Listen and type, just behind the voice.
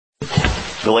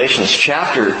Galatians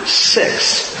chapter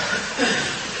 6,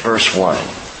 verse 1.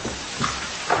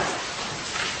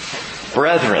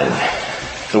 Brethren,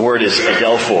 the word is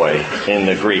adelphoi in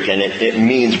the Greek, and it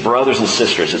means brothers and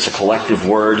sisters. It's a collective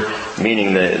word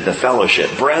meaning the fellowship.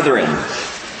 Brethren,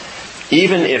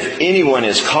 even if anyone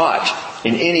is caught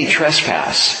in any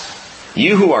trespass,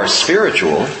 you who are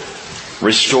spiritual,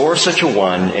 restore such a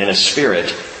one in a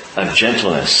spirit of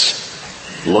gentleness,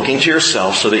 looking to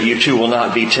yourself so that you too will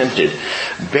not be tempted.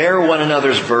 Bear one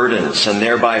another's burdens and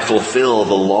thereby fulfill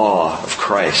the law of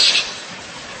Christ.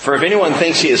 For if anyone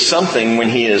thinks he is something when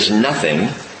he is nothing,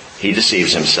 he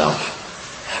deceives himself.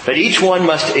 But each one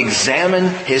must examine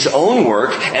his own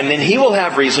work, and then he will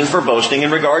have reason for boasting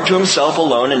in regard to himself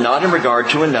alone and not in regard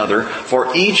to another,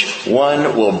 for each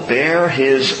one will bear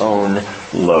his own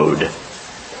load.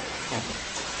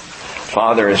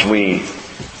 Father, as we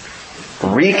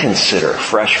reconsider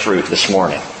fresh fruit this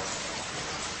morning,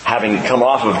 having come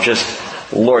off of just,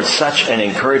 Lord, such an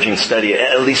encouraging study,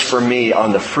 at least for me,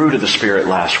 on the fruit of the Spirit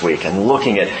last week, and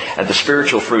looking at the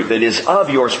spiritual fruit that is of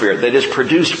your Spirit, that is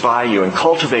produced by you and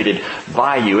cultivated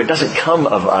by you. It doesn't come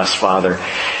of us, Father,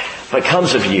 but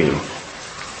comes of you.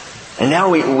 And now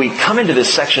we come into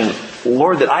this section,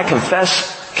 Lord, that I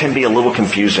confess can be a little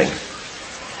confusing.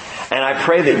 And I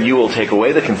pray that you will take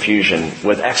away the confusion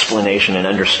with explanation and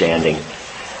understanding.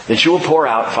 That you will pour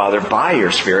out, Father, by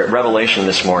your Spirit, revelation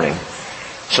this morning,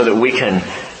 so that we can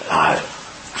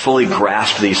fully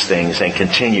grasp these things and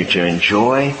continue to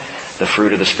enjoy the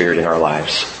fruit of the Spirit in our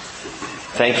lives.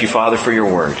 Thank you, Father, for your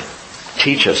word.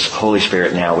 Teach us, Holy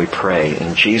Spirit, now, we pray.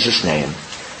 In Jesus' name,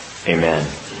 amen.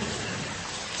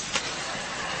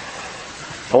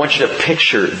 I want you to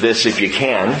picture this, if you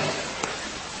can.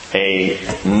 A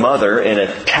mother in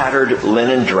a tattered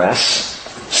linen dress,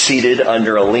 seated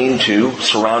under a lean-to,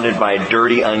 surrounded by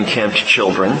dirty, unkempt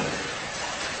children.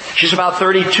 She's about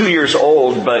 32 years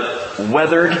old, but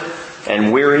weathered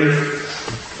and weary,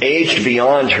 aged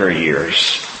beyond her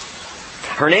years.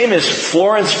 Her name is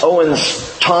Florence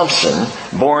Owens Thompson,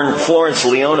 born Florence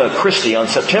Leona Christie on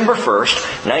September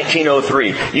 1st,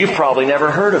 1903. You've probably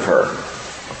never heard of her,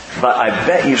 but I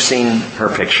bet you've seen her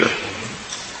picture.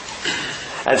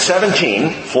 At 17,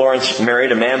 Florence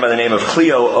married a man by the name of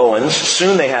Cleo Owens.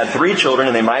 Soon they had 3 children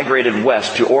and they migrated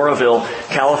west to Oroville,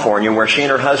 California, where she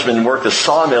and her husband worked the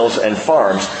sawmills and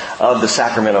farms of the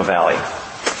Sacramento Valley.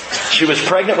 She was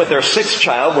pregnant with their 6th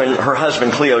child when her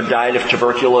husband Cleo died of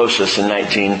tuberculosis in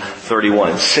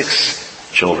 1931.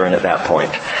 6 children at that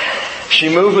point. She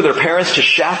moved with her parents to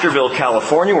Shafterville,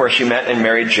 California, where she met and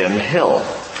married Jim Hill,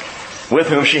 with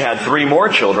whom she had 3 more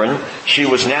children. She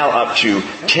was now up to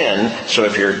 10. So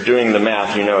if you're doing the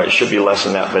math, you know it should be less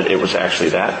than that, but it was actually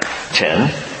that, 10.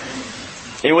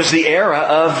 It was the era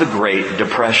of the Great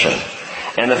Depression.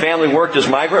 And the family worked as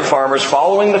migrant farmers,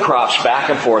 following the crops back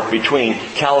and forth between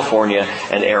California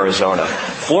and Arizona.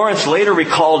 Florence later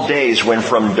recalled days when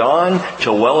from dawn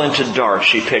till well into dark,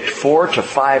 she picked 400 to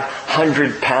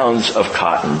 500 pounds of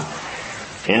cotton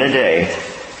in a day.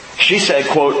 She said,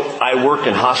 quote, I worked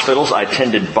in hospitals, I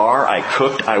tended bar, I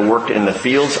cooked, I worked in the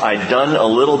fields, I'd done a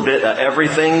little bit of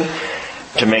everything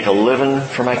to make a living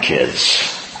for my kids.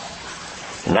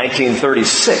 In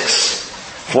 1936,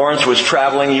 Florence was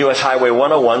traveling U.S. Highway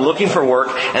 101 looking for work,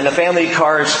 and the family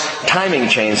car's timing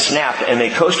chain snapped and they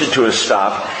coasted to a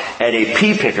stop at a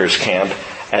pea pickers camp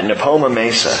at Nepoma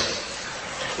Mesa.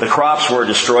 The crops were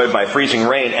destroyed by freezing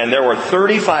rain, and there were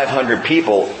 3,500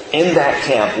 people in that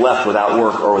camp left without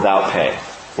work or without pay,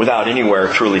 without anywhere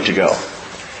truly to go.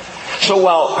 So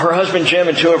while her husband Jim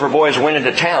and 2 of her boys went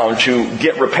into town to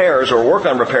get repairs or work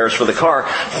on repairs for the car,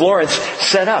 Florence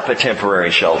set up a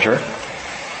temporary shelter.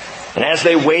 And as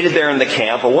they waited there in the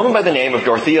camp, a woman by the name of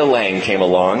Dorothea Lang came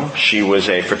along. She was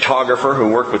a photographer who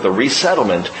worked with the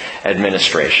Resettlement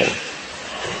Administration.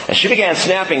 And she began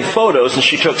snapping photos, and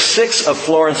she took 6 of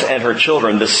Florence and her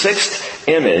children. The 6th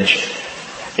image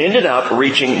ended up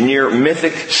reaching near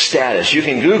mythic status. You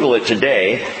can Google it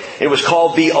today. It was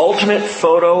called the ultimate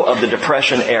photo of the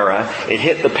Depression era. It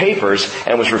hit the papers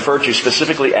and was referred to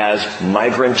specifically as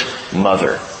Migrant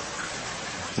Mother.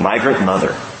 Migrant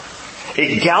Mother.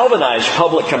 It galvanized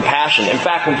public compassion. In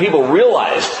fact, when people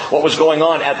realized what was going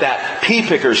on at that pea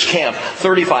pickers camp,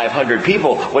 3,500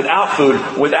 people without food,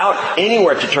 without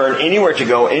anywhere to turn, anywhere to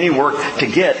go, any work to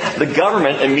get, the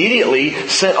government immediately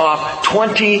sent off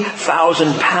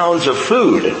 20,000 pounds of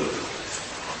food.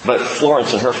 But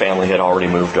Florence and her family had already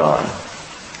moved on.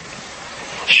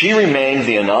 She remained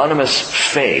the anonymous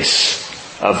face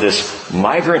of this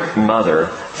migrant mother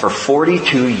for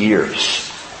 42 years.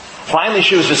 Finally,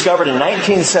 she was discovered in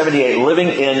 1978 living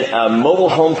in a mobile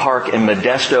home park in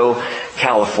Modesto,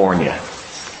 California.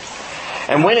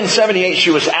 And when in 78 she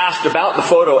was asked about the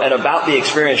photo and about the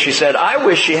experience, she said, "I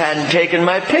wish she hadn't taken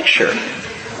my picture.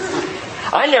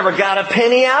 I never got a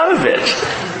penny out of it."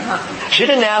 She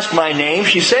didn't ask my name.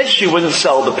 She said she wouldn't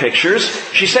sell the pictures.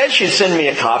 She said she'd send me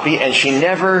a copy, and she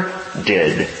never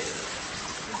did.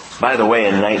 By the way,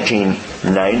 in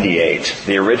 1998,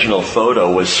 the original photo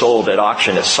was sold at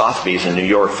auction at Sotheby's in New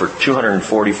York for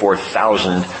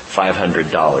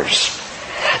 $244,500.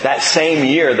 That same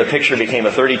year, the picture became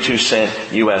a 32-cent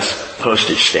U.S.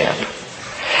 postage stamp.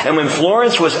 And when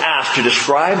Florence was asked to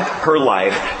describe her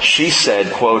life, she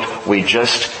said, quote, "We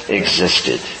just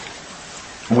existed.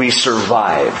 We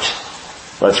survived."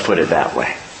 Let's put it that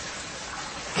way.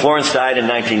 Florence died in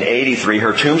 1983.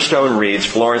 Her tombstone reads,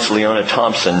 "Florence Leona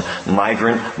Thompson,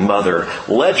 migrant mother,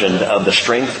 legend of the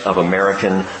strength of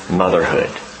American motherhood."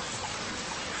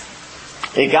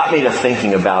 It got me to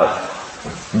thinking about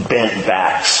bent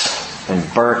backs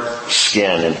and burnt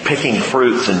skin and picking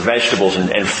fruits and vegetables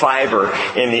and fiber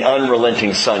in the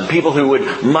unrelenting sun. People who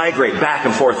would migrate back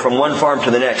and forth from one farm to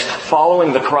the next,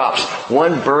 following the crops,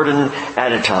 one burden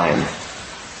at a time.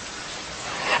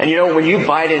 And you know, when you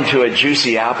bite into a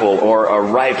juicy apple or a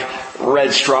ripe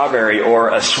red strawberry or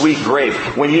a sweet grape,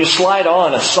 when you slide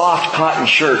on a soft cotton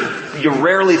shirt, I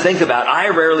rarely think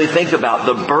about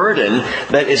the burden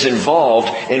that is involved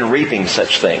in reaping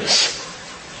such things.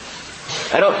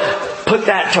 I don't put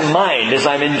that to mind as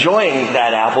I'm enjoying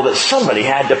that apple that somebody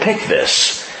had to pick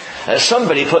this.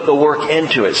 Somebody put the work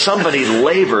into it. Somebody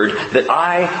labored that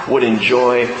I would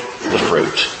enjoy the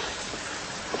fruit.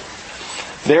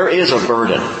 There is a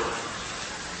burden.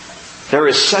 There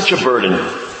is such a burden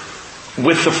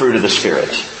with the fruit of the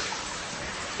Spirit.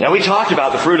 Now, we talked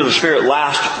about the fruit of the Spirit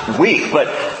last week, but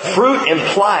fruit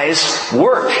implies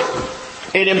work.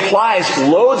 It implies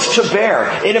loads to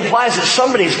bear. It implies that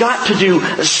somebody's got to do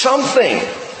something.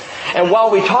 And while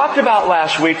we talked about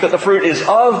last week that the fruit is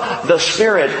of the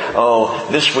Spirit,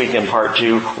 this week in part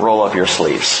 2, roll up your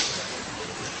sleeves.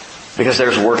 Because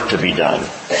there's work to be done.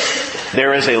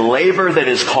 There is a labor that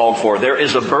is called for. There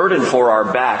is a burden for our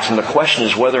backs, and the question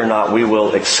is whether or not we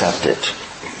will accept it.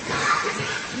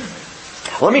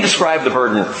 Let me describe the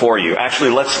burden for you.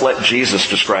 Actually, let's let Jesus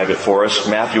describe it for us.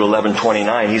 Matthew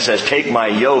 11:29, He says, "Take my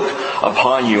yoke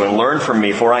upon you and learn from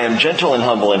me, for I am gentle and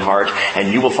humble in heart,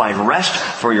 and you will find rest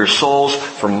for your souls,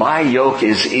 for my yoke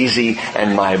is easy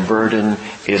and my burden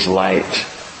is light."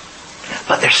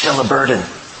 But there's still a burden.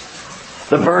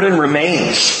 The burden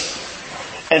remains.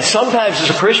 And sometimes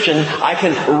as a Christian, I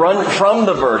can run from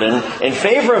the burden in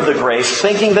favor of the grace,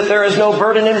 thinking that there is no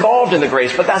burden involved in the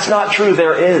grace. But that's not true.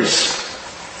 There is.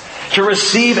 To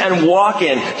receive and walk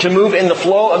in, to move in the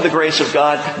flow of the grace of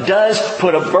God, does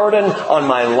put a burden on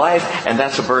my life, and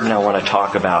that's a burden I want to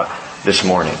talk about this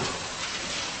morning.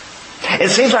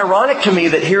 It seems ironic to me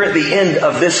that here at the end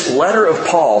of this letter of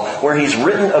Paul, where he's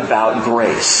written about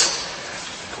grace,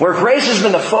 where grace has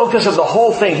been the focus of the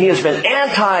whole thing, he has been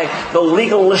anti the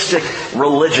legalistic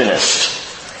religionist.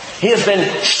 He has been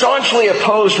staunchly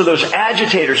opposed to those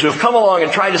agitators who have come along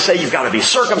and tried to say, you've got to be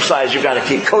circumcised, you've got to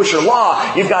keep kosher law,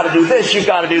 you've got to do this, you've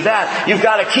got to do that, you've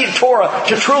got to keep Torah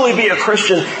to truly be a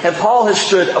Christian. And Paul has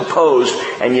stood opposed.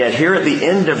 And yet here at the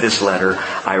end of this letter,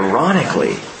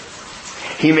 ironically,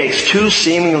 he makes two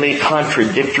seemingly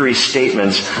contradictory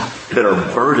statements that are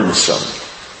burdensome.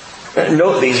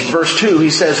 Note these. Verse 2,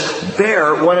 he says,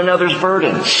 "Bear one another's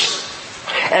burdens."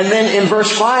 And then in verse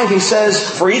 5, he says,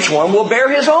 "For each one will bear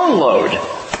his own load."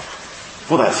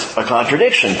 Well, that's a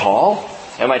contradiction, Paul.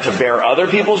 Am I to bear other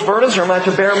people's burdens, or am I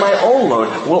to bear my own load?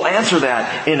 We'll answer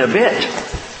that in a bit.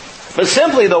 But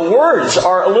simply, the words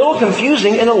are a little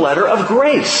confusing in a letter of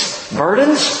grace.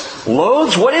 Burdens?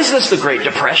 Loads? What is this, the Great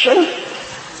Depression?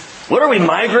 What are we,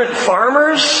 migrant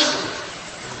farmers?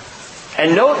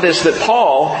 And note this, that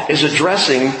Paul is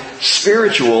addressing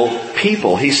spiritual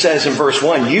people. He says in verse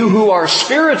 1, "You who are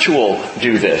spiritual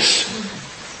do this."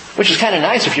 Which is kind of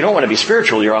nice. If you don't want to be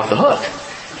spiritual, you're off the hook.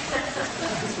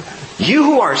 You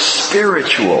who are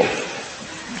spiritual.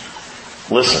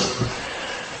 Listen,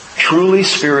 truly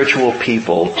spiritual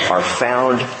people are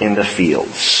found in the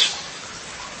fields.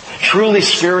 Truly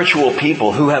spiritual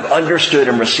people who have understood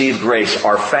and received grace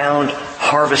are found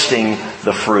harvesting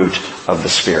the fruit of the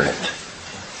Spirit.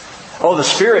 Oh, the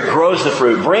Spirit grows the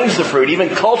fruit, brings the fruit,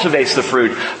 even cultivates the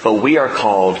fruit, but we are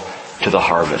called to the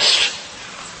harvest.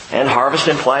 And harvest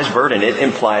implies burden. It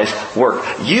implies work.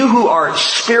 You who are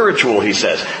spiritual, he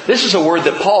says. This is a word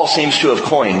that Paul seems to have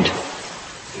coined.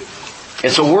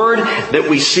 It's a word that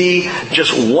we see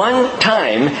just one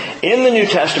time in the New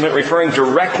Testament referring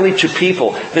directly to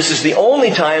people. This is the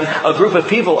only time a group of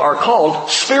people are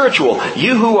called spiritual.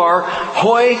 You who are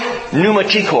hoi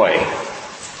pneumatikoi.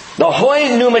 The hoi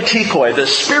pneumatikoi, the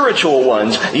spiritual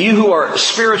ones, you who are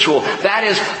spiritual, that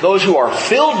is, those who are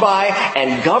filled by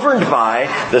and governed by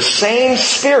the same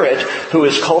Spirit who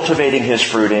is cultivating His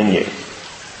fruit in you.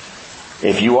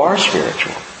 If you are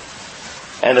spiritual,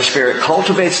 and the Spirit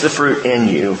cultivates the fruit in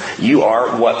you, you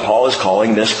are what Paul is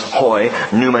calling this hoi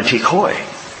pneumatikoi.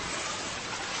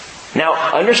 Now,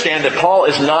 understand that Paul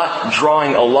is not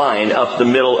drawing a line up the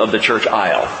middle of the church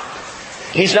aisle.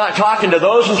 He's not talking to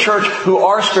those in church who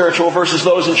are spiritual versus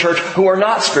those in church who are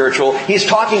not spiritual. He's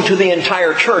talking to the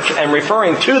entire church and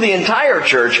referring to the entire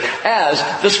church as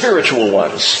the spiritual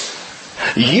ones.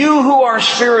 You who are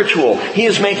spiritual, he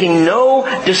is making no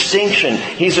distinction.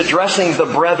 He's addressing the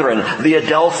brethren, the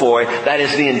adelphoi, that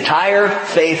is the entire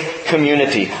faith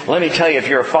community. Let me tell you, if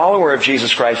you're a follower of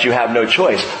Jesus Christ, you have no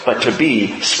choice but to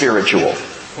be spiritual.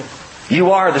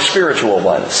 You are the spiritual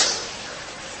ones.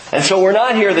 And so we're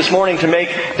not here this morning to make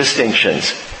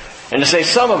distinctions and to say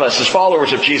some of us as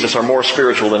followers of Jesus are more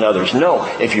spiritual than others. No,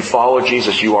 if you follow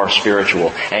Jesus, you are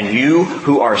spiritual. And you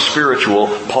who are spiritual,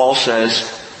 Paul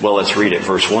says, well, let's read it,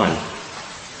 verse 1.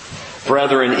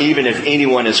 Brethren, even if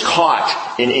anyone is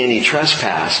caught in any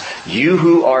trespass, you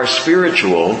who are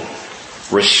spiritual,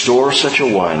 restore such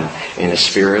a one in a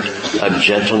spirit of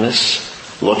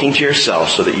gentleness, looking to yourself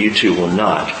so that you too will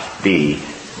not be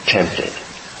tempted.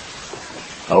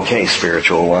 Okay,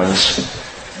 spiritual ones.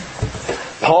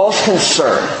 Paul's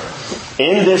concern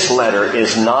in this letter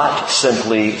is not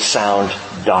simply sound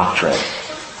doctrine.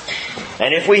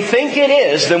 And if we think it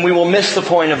is, then we will miss the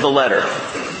point of the letter.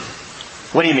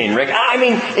 What do you mean, Rick? I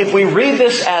mean, if we read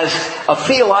this as a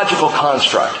theological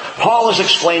construct, Paul is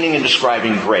explaining and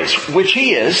describing grace, which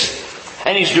he is,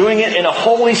 and he's doing it in a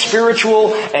holy,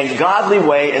 spiritual, and godly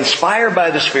way, inspired by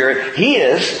the Spirit. He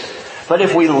is. But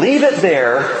if we leave it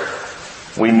there,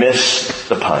 we miss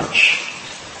the punch.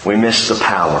 We miss the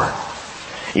power.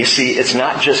 You see, it's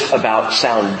not just about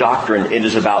sound doctrine. It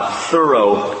is about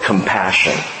thorough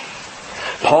compassion.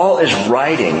 Paul is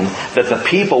writing that the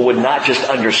people would not just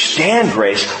understand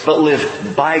grace, but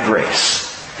live by grace.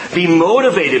 Be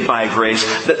motivated by grace,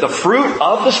 that the fruit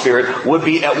of the Spirit would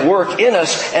be at work in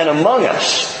us and among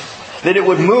us. That it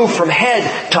would move from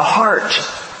head to heart.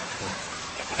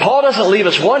 Paul doesn't leave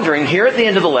us wondering here at the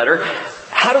end of the letter,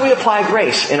 how do we apply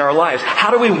grace in our lives? How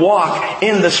do we walk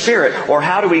in the Spirit? Or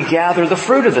how do we gather the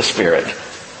fruit of the Spirit?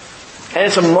 And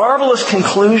it's a marvelous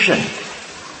conclusion.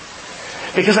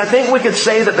 Because I think we could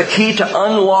say that the key to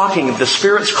unlocking the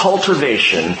Spirit's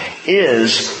cultivation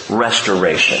is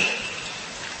restoration.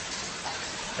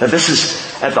 Now this is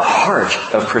at the heart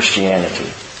of Christianity.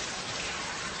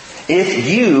 If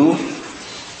you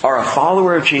are a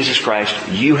follower of Jesus Christ,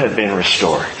 you have been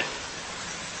restored.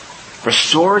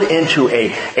 Restored into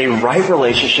a right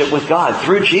relationship with God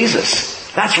through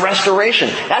Jesus. That's restoration.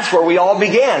 That's where we all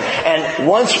began. And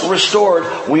once restored,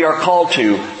 we are called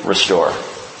to restore.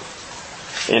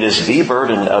 It is the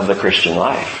burden of the Christian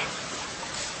life.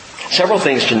 Several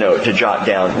things to note, to jot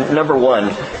down. Number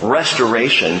one,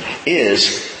 restoration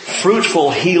is fruitful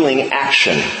healing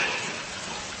action.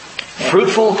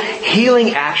 Fruitful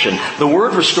healing action. The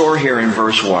word restore here in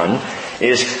verse 1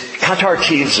 is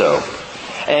katartizo.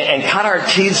 And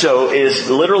katartizo is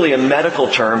literally a medical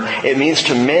term. It means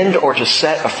to mend or to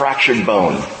set a fractured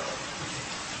bone.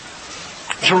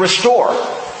 To restore.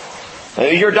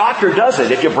 Your doctor does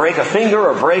it. If you break a finger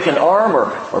or break an arm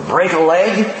or break a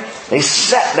leg, they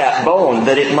set that bone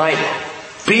that it might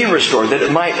be restored, that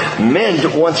it might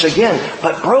mend once again.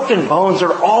 But broken bones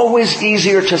are always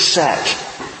easier to set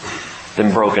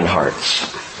than broken hearts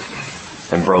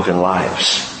and broken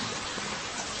lives.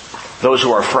 Those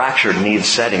who are fractured need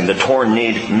setting. The torn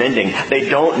need mending. They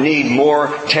don't need more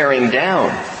tearing down.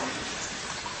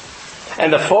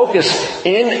 And the focus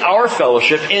in our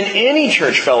fellowship, in any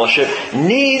church fellowship,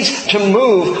 needs to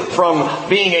move from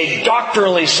being a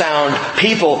doctrinally sound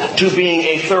people to being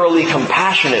a thoroughly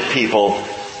compassionate people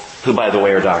who, by the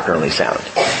way, are doctrinally sound.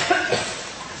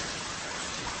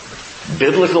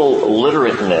 Biblical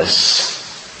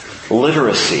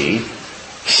literacy,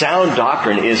 sound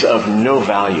doctrine is of no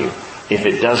value if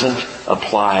it doesn't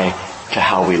apply to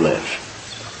how we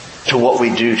live, to what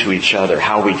we do to each other,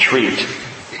 how we treat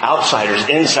outsiders,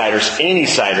 insiders,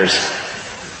 any-siders.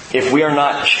 If we are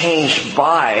not changed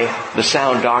by the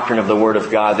sound doctrine of the Word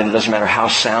of God, then it doesn't matter how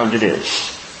sound it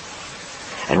is.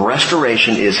 And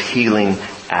restoration is healing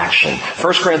action.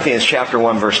 1 Corinthians chapter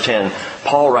 1, verse 10,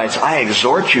 Paul writes, I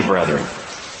exhort you, brethren,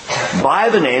 by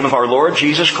the name of our Lord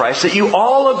Jesus Christ, that you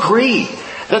all agree,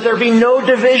 that there be no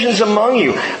divisions among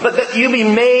you, but that you be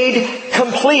made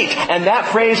complete. And that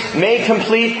phrase, made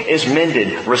complete, is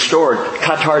mended, restored,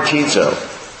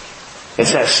 katartizo.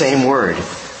 It's that same word.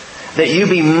 that you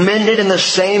be mended in the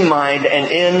same mind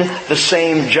and in the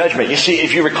same judgment. You see,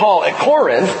 if you recall, at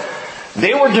Corinth,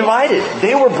 they were divided.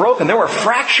 They were broken. There were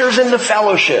fractures in the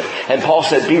fellowship. And Paul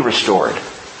said, be restored.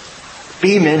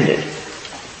 Be mended.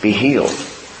 Be healed.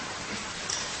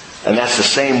 And that's the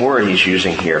same word he's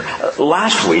using here.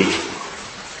 Last week,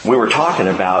 we were talking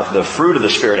about the fruit of the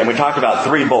Spirit, and we talked about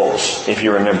 3 bowls, if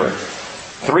you remember.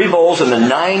 3 bowls and the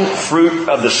 9 fruit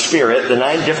of the Spirit, the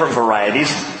 9 different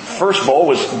varieties. First bowl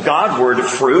was Godward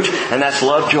fruit, and that's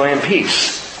love, joy, and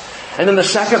peace. And then the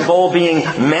second bowl being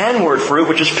manward fruit,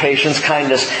 which is patience,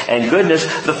 kindness, and goodness.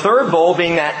 The third bowl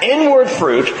being that inward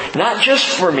fruit, not just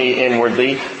for me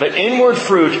inwardly, but inward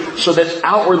fruit so that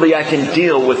outwardly I can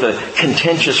deal with a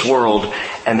contentious world,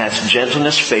 and that's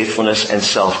gentleness, faithfulness, and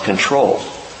self-control.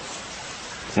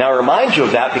 Now I remind you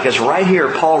of that because right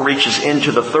here Paul reaches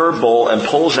into the third bowl and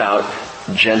pulls out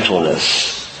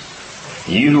gentleness.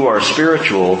 You who are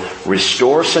spiritual,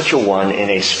 restore such a one in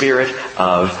a spirit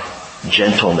of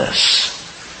gentleness.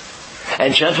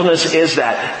 And gentleness is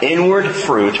that inward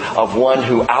fruit of one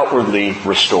who outwardly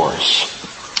restores.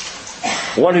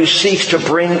 One who seeks to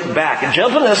bring back. And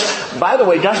gentleness, by the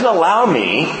way, doesn't allow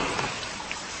me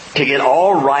to get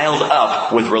all riled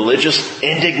up with religious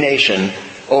indignation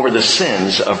over the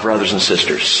sins of brothers and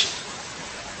sisters.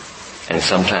 And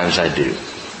sometimes I do.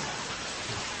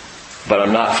 But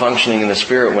I'm not functioning in the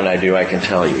Spirit when I do, I can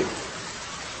tell you.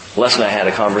 Les and I had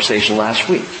a conversation last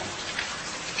week,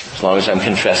 as long as I'm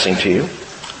confessing to you,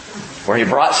 where he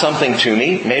brought something to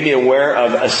me, maybe aware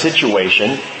of a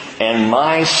situation, and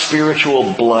my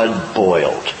spiritual blood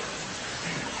boiled.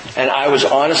 And I was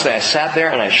honestly, I sat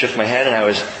there and I shook my head and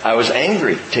I was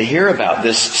angry to hear about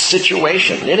this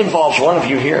situation. It involves one of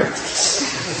you here.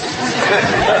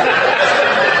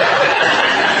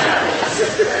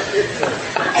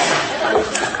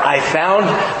 I found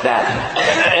that,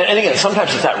 and again,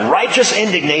 sometimes it's that righteous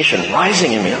indignation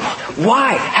rising in me.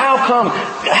 Why? How come?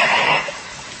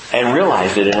 And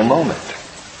realized it in a moment.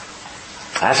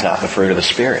 That's not the fruit of the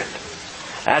Spirit.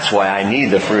 That's why I need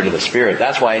the fruit of the Spirit.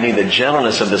 That's why I need the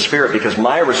gentleness of the Spirit, because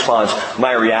my response,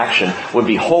 my reaction would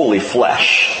be wholly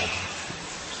flesh.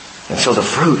 And so the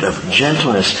fruit of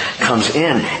gentleness comes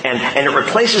in and it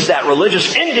replaces that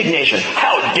religious indignation.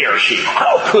 How dare she?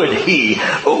 How could he?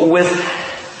 With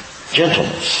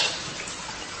gentleness.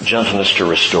 Gentleness to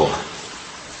restore.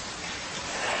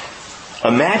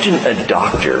 Imagine a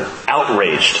doctor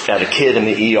outraged at a kid in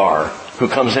the ER who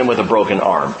comes in with a broken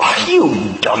arm. Oh,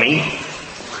 you dummy!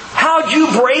 How'd you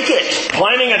break it?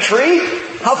 Climbing a tree?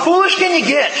 How foolish can you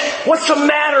get? What's the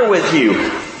matter with you?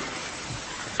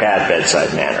 Bad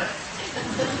bedside manner.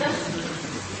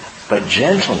 But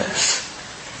gentleness.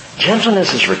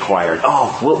 Gentleness is required.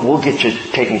 Oh, we'll get you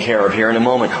taken care of here in a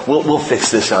moment. We'll fix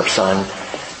this up, son.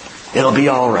 It'll be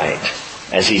all right.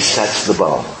 As he sets the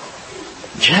bow.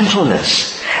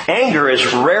 Gentleness. Anger is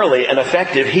rarely an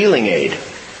effective healing aid.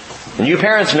 And you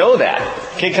parents know that.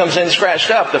 Kid comes in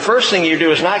scratched up. The first thing you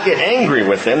do is not get angry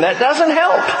with them. That doesn't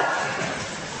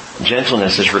help.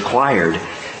 Gentleness is required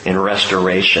in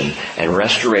restoration. And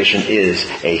restoration is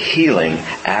a healing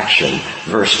action.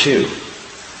 Verse 2.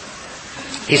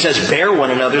 He says, bear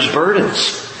one another's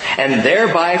burdens, and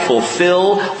thereby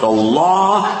fulfill the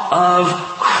law of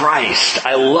Christ.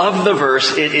 I love the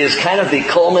verse. It is kind of the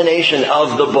culmination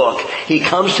of the book. He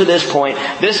comes to this point.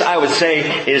 This, I would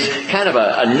say, is kind of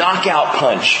a knockout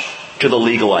punch to the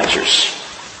legalizers.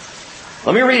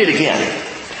 Let me read it again.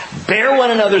 Bear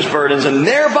one another's burdens and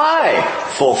thereby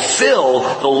fulfill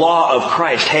the law of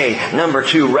Christ. Hey, number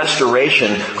 2,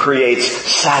 restoration creates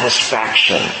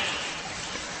satisfaction.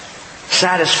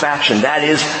 Satisfaction, that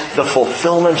is the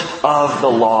fulfillment of the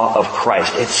law of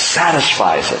Christ. It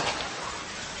satisfies it.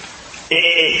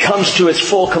 It comes to its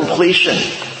full completion.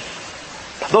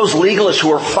 Those legalists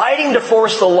who are fighting to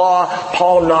force the law,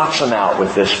 Paul knocks them out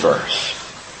with this verse.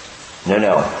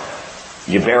 No.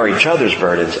 You bear each other's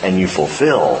burdens and you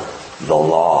fulfill the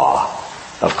law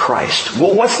of Christ.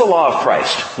 Well, what's the law of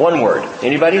Christ? One word.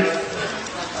 Anybody?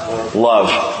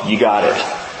 Love. You got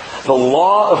it. The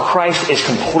law of Christ is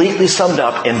completely summed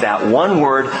up in that one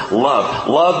word, love.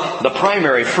 Love, the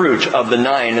primary fruit of the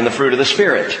 9 in the fruit of the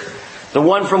Spirit. The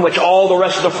one from which all the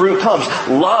rest of the fruit comes.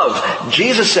 Love.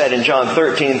 Jesus said in John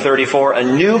 13:34, a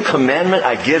new commandment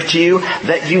I give to you,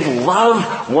 that you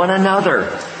love one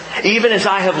another. Even as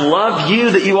I have loved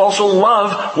you, that you also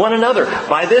love one another.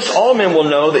 By this all men will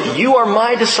know that you are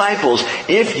my disciples,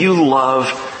 if you love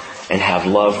and have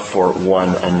love for one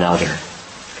another.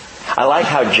 I like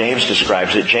how James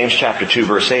describes it. James chapter 2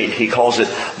 verse 8, he calls it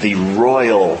the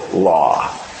royal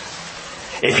law.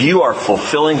 If you are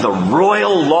fulfilling the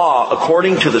royal law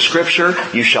according to the Scripture,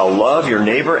 you shall love your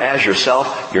neighbor as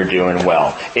yourself, you're doing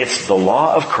well. It's the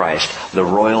law of Christ, the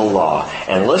royal law.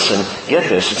 And listen, get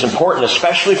this, it's important,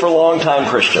 especially for long-time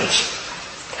Christians.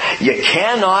 You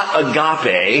cannot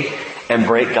agape and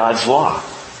break God's law.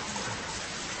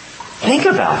 Think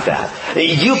about that.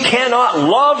 You cannot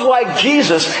love like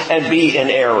Jesus and be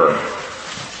in error.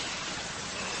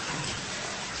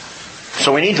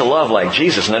 So we need to love like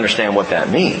Jesus and understand what that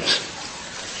means.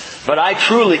 But I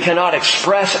truly cannot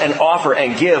express and offer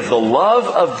and give the love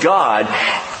of God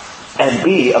and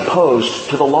be opposed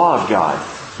to the law of God.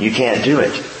 You can't do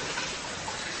it.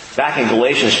 Back in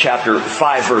Galatians chapter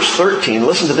 5 verse 13,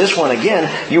 listen to this one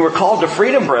again. You were called to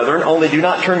freedom, brethren, only do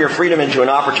not turn your freedom into an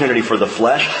opportunity for the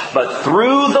flesh, but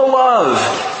through the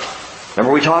love.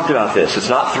 Remember we talked about this. It's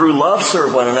not through love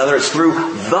serve one another, it's through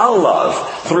the love.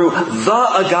 Through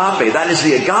the agape. That is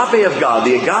the agape of God,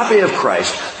 the agape of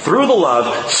Christ. Through the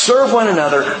love, serve one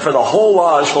another, for the whole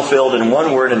law is fulfilled in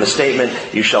one word in the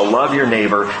statement, you shall love your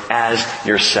neighbor as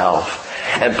yourself.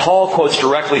 And Paul quotes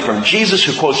directly from Jesus,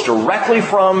 who quotes directly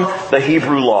from the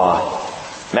Hebrew law.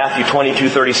 Matthew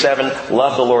 22:37,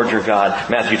 love the Lord your God.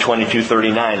 Matthew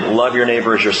 22:39, love your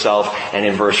neighbor as yourself. And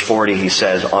in verse 40 he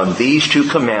says, on these two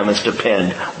commandments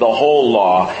depend the whole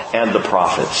law and the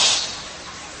prophets.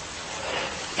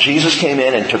 Jesus came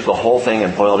in and took the whole thing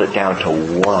and boiled it down to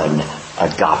one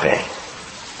agape.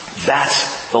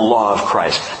 That's the law of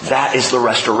Christ. That is the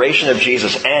restoration of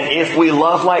Jesus. And if we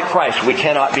love like Christ, we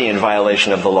cannot be in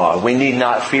violation of the law. We need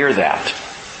not fear that.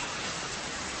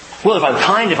 Well, if I'm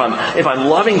kind, if I'm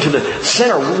loving to the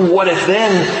sinner, what if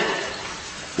then?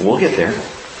 We'll get there.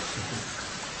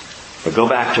 But go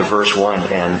back to verse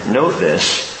 1 and note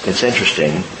this. It's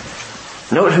interesting.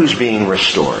 Note who's being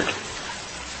restored.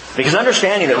 Because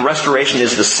understanding that restoration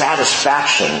is the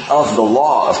satisfaction of the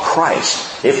law of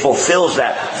Christ, it fulfills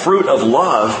that fruit of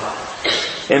love.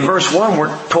 In verse 1,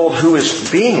 we're told who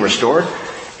is being restored.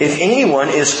 If anyone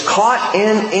is caught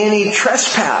in any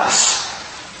trespass,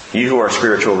 you who are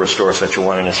spiritual, restore such a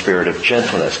one in a spirit of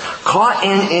gentleness. Caught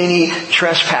in any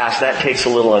trespass, that takes a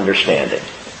little understanding.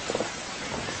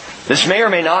 This may or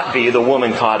may not be the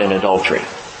woman caught in adultery.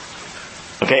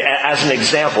 Okay, as an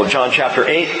example, John chapter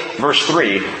 8, verse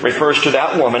 3 refers to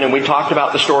that woman, and we talked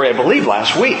about the story, I believe,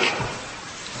 last week.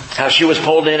 How she was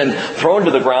pulled in and thrown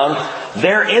to the ground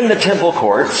there in the temple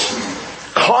courts,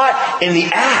 caught in the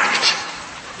act.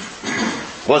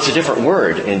 Well, it's a different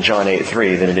word in John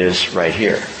 8:3 than it is right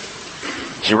here.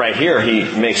 See, right here he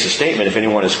makes a statement, if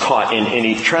anyone is caught in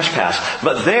any trespass.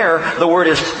 But there, the word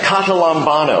is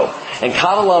katalambano. And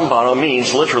katalambano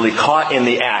means literally caught in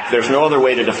the act. There's no other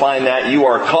way to define that. You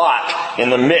are caught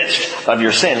in the midst of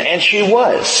your sin. And she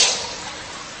was.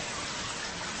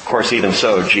 Of course, even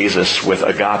so, Jesus with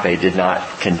agape did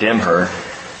not condemn her,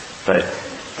 but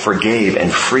forgave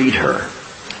and freed her.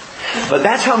 But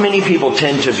that's how many people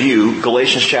tend to view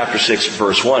Galatians chapter 6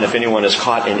 verse 1. If anyone is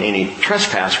caught in any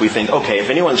trespass, we think, okay, if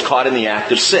anyone's caught in the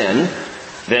act of sin,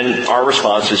 then our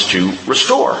response is to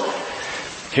restore.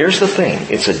 Here's the thing.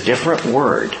 It's a different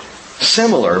word.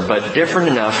 Similar, but different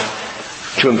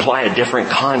enough to imply a different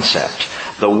concept.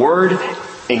 The word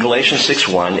in Galatians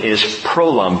 6:1 is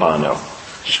prolambano.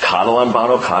 Just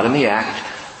katalambano, caught in the act.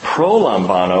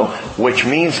 Prolambano, which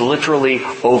means literally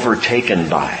overtaken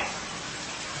by.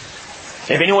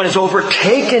 If anyone is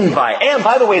overtaken by, and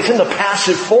by the way, it's in the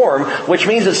passive form, which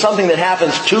means it's something that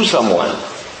happens to someone.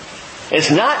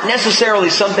 It's not necessarily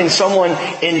something someone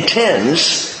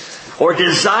intends or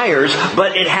desires,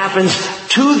 but it happens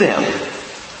to them.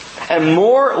 And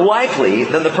more likely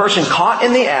than the person caught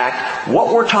in the act,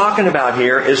 what we're talking about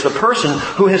here is the person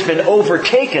who has been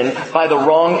overtaken by the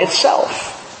wrong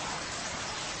itself.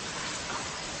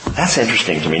 That's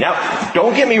interesting to me. Now,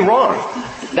 don't get me wrong.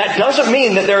 That doesn't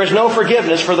mean that there is no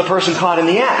forgiveness for the person caught in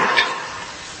the act.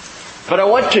 But I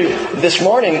want to, this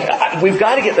morning, we've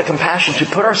got to get the compassion to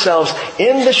put ourselves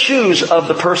in the shoes of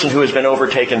the person who has been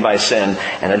overtaken by sin.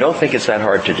 And I don't think it's that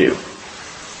hard to do.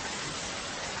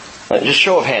 Just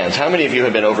show of hands. How many of you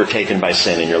have been overtaken by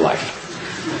sin in your life?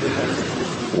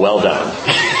 Well done.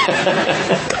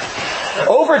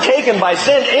 Overtaken by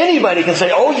sin, anybody can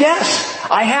say, oh yes,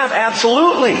 I have,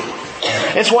 absolutely.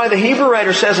 It's why the Hebrew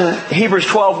writer says in Hebrews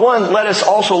 12:1, let us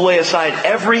also lay aside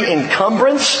every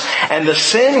encumbrance and the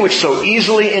sin which so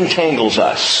easily entangles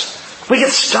us. We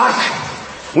get stuck.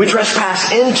 We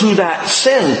trespass into that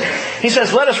sin. He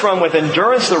says, let us run with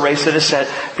endurance the race that is set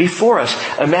before us.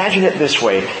 Imagine it this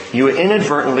way. You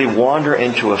inadvertently wander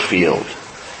into a field.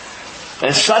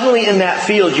 And suddenly in that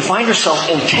field, you find yourself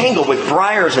entangled with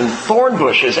briars and thorn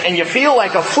bushes, and you feel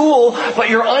like a fool, but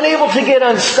you're unable to get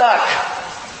unstuck.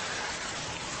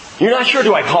 You're not sure,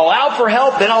 do I call out for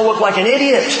help? Then I'll look like an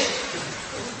idiot.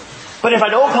 But if I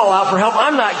don't call out for help,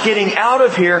 I'm not getting out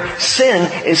of here.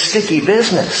 Sin is sticky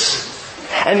business.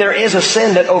 And there is a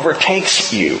sin that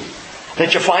overtakes you,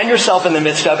 that you find yourself in the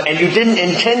midst of, and you didn't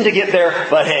intend to get there,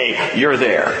 but hey, you're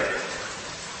there.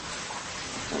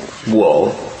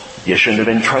 Whoa, you shouldn't have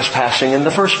been trespassing in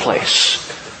the first place,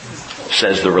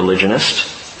 says the religionist.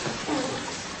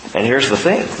 And here's the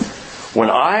thing. When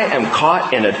I am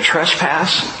caught in a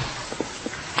trespass,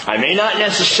 I may not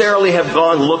necessarily have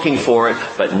gone looking for it,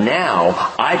 but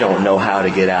now I don't know how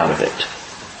to get out of it.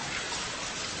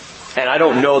 And I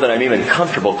don't know that I'm even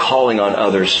comfortable calling on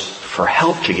others for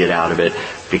help to get out of it,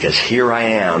 because here I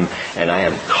am, and I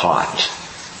am caught,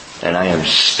 and I am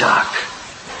stuck.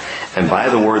 And by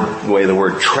the way the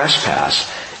word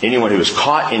trespass, anyone who is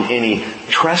caught in any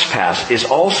trespass is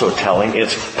also telling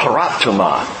it's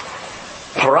paraptoma.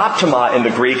 Paraptoma in the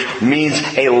Greek means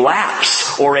a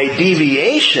lapse or a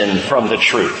deviation from the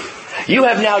truth. You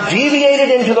have now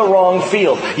deviated into the wrong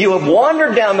field. You have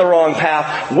wandered down the wrong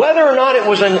path. Whether or not it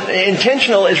was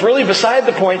intentional is really beside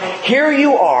the point. Here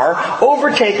you are,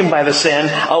 overtaken by the sin,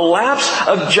 a lapse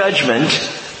of judgment,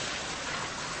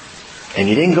 and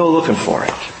you didn't go looking for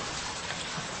it.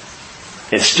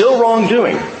 It's still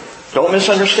wrongdoing. Don't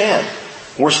misunderstand.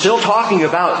 We're still talking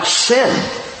about sin.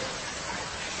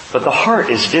 But the heart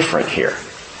is different here.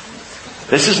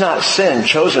 This is not sin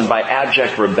chosen by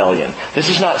abject rebellion. This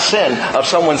is not sin of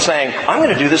someone saying, I'm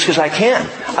going to do this because I can.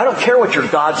 I don't care what your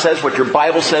God says, what your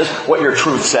Bible says, what your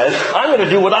truth says. I'm going to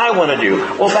do what I want to do.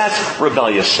 Well, that's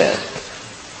rebellious sin.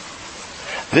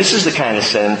 This is the kind of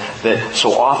sin that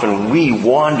so often we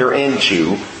wander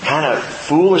into, kind of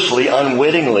foolishly,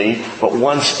 unwittingly, but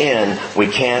once in, we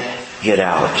can't get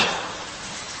out.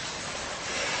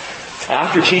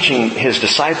 After teaching His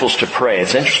disciples to pray,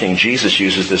 it's interesting, Jesus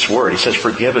uses this word. He says,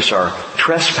 forgive us our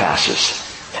trespasses,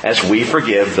 as we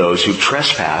forgive those who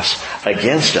trespass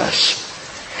against us.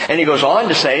 And He goes on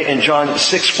to say in John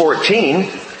 6:14,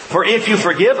 for if you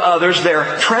forgive others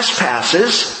their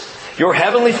trespasses, your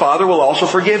heavenly Father will also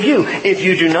forgive you. If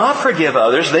you do not forgive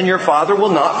others, then your Father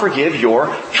will not forgive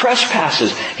your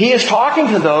trespasses. He is talking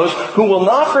to those who will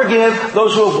not forgive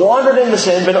those who have wandered into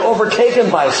sin, been overtaken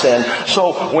by sin.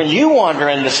 So when you wander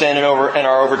into sin and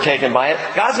are overtaken by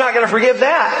it, God's not going to forgive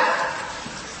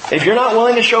that. If you're not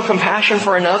willing to show compassion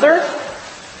for another,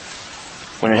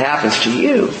 when it happens to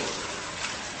you,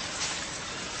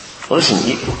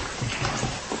 listen,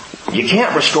 you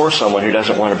can't restore someone who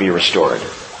doesn't want to be restored.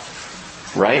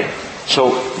 Right?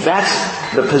 So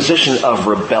that's the position of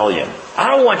rebellion. I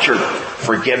don't want your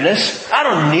forgiveness. I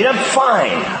don't need it. I'm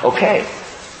fine. Okay.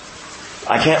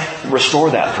 I can't restore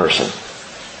that person.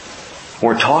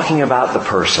 We're talking about the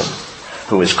person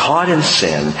who is caught in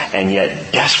sin and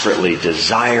yet desperately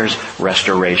desires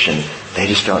restoration. They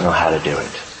just don't know how to do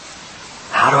it.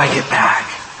 How do I get back?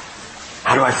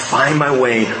 How do I find my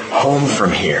way home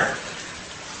from here?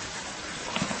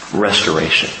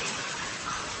 Restoration.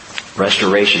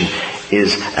 Restoration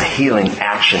is a healing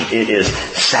action. It is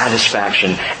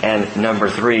satisfaction. And number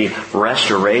 3,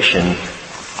 restoration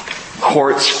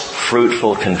courts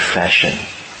fruitful confession.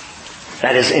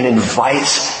 That is, it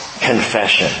invites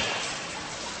confession.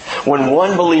 When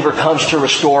one believer comes to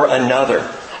restore another,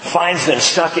 finds them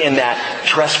stuck in that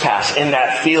trespass, in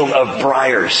that field of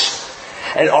briars,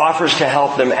 and offers to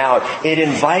help them out, it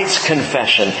invites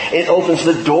confession. It opens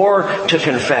the door to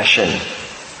confession.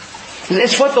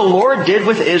 It's what the Lord did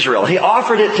with Israel. He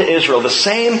offered it to Israel, the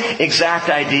same exact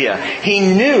idea. He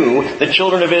knew the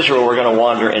children of Israel were going to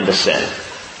wander into sin.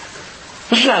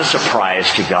 This is not a surprise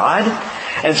to God.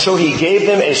 And so He gave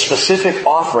them a specific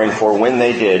offering for when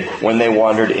they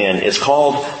wandered in. It's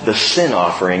called the sin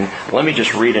offering. Let me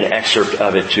just read an excerpt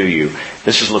of it to you.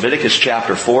 This is Leviticus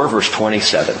chapter 4, verse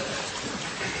 27.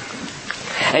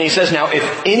 And He says, now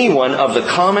if anyone of the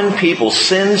common people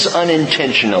sins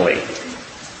unintentionally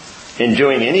in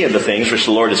doing any of the things which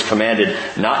the Lord has commanded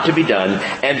not to be done,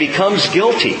 and becomes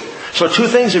guilty. So 2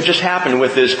 things have just happened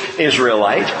with this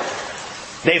Israelite.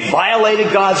 They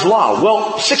violated God's law.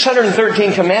 Well,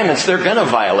 613 commandments, they're going to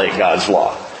violate God's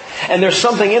law. And there's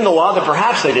something in the law that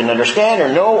perhaps they didn't understand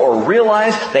or know or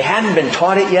realize. They hadn't been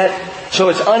taught it yet. So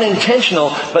it's unintentional.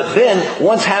 But then,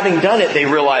 once having done it, they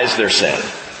realize their sin.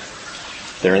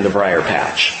 They're in the briar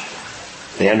patch.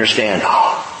 They understand,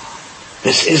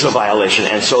 this is a violation,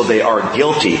 and so they are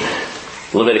guilty.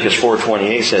 Leviticus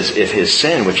 4:28 says, if his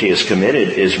sin which he has committed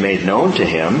is made known to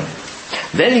him,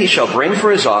 then he shall bring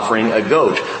for his offering a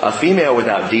goat, a female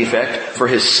without defect, for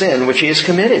his sin which he has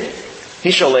committed. He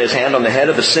shall lay his hand on the head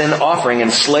of the sin offering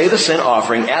and slay the sin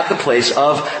offering at the place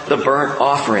of the burnt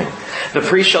offering. The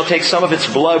priest shall take some of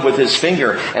its blood with his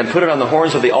finger and put it on the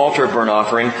horns of the altar of burnt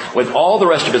offering. With all the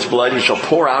rest of its blood he shall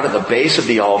pour out at the base of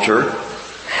the altar.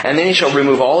 And then he shall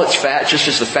remove all its fat, just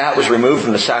as the fat was removed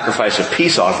from the sacrifice of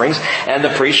peace offerings. And the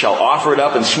priest shall offer it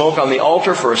up in smoke on the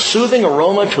altar for a soothing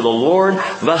aroma to the Lord.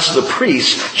 Thus the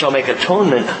priest shall make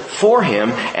atonement for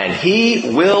him, and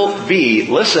he will be,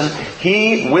 listen,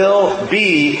 he will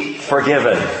be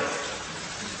forgiven.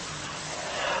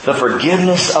 The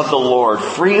forgiveness of the Lord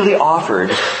freely offered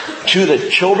to the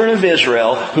children of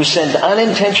Israel who sinned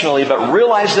unintentionally but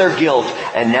realized their guilt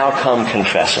and now come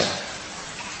confessing.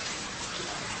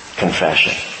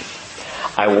 Confession.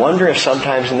 I wonder if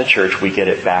sometimes in the church we get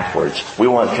it backwards. We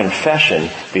want confession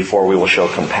before we will show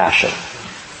compassion.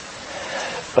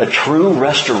 But true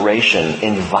restoration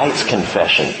invites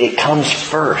confession. It comes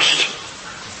first.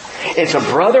 It's a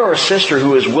brother or sister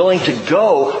who is willing to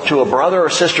go to a brother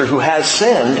or sister who has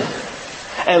sinned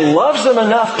and loves them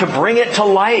enough to bring it to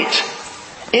light.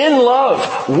 In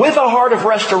love, with a heart of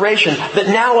restoration that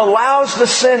now allows the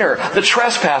sinner, the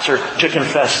trespasser, to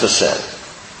confess the sin.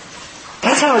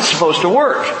 That's how it's supposed to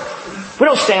work. We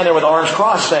don't stand there with arms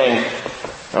crossed saying,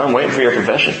 I'm waiting for your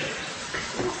confession.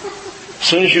 As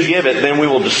soon as you give it, then we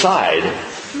will decide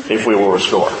if we will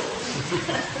restore.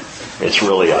 It's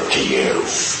really up to you.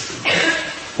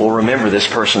 Well, remember, this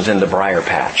person's in the briar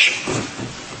patch.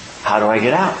 How do I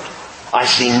get out? I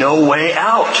see no way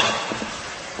out.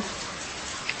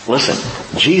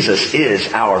 Listen, Jesus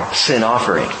is our sin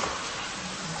offering.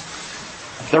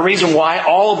 The reason why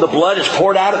all of the blood is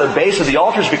poured out at the base of the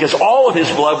altar is because all of His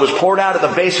blood was poured out at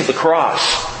the base of the cross.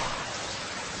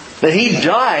 That He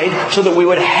died so that we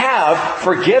would have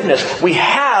forgiveness. We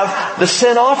have the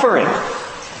sin offering.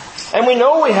 And we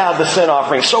know we have the sin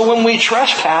offering. So when we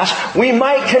trespass, we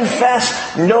might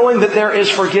confess knowing that there is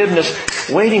forgiveness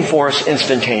waiting for us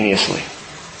instantaneously.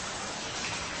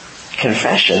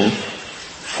 Confession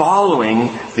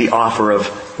following the offer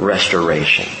of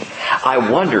restoration. I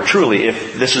wonder truly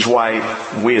if this is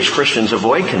why we as Christians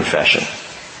avoid confession.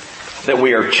 That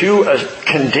we are too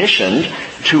conditioned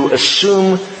to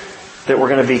assume that we're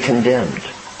going to be condemned.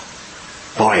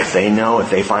 Boy, if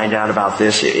they find out about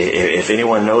this, if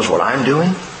anyone knows what I'm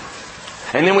doing.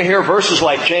 And then we hear verses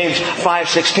like James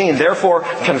 5:16, therefore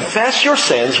confess your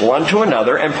sins one to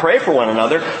another and pray for one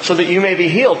another so that you may be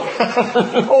healed.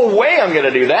 No way I'm going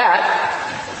to do that.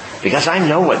 Because I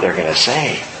know what they're going to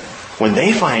say. When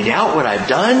they find out what I've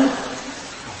done,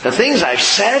 the things I've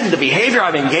said, the behavior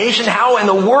I've engaged in, how in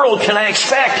the world can I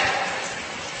expect?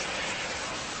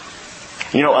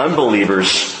 You know,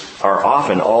 unbelievers are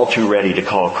often all too ready to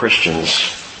call Christians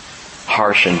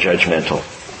harsh and judgmental.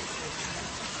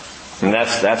 And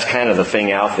that's kind of the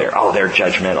thing out there. Oh, they're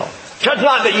judgmental. Judge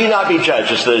not that you not be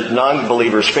judged is the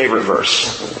non-believer's favorite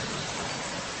verse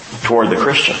toward the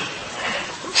Christian.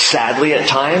 Sadly, at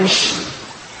times,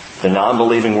 the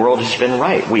non-believing world has been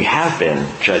right. We have been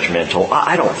judgmental.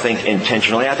 I don't think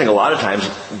intentionally. I think a lot of times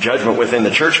judgment within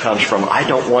the church comes from, I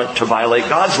don't want to violate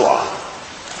God's law.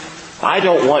 I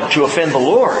don't want to offend the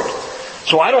Lord.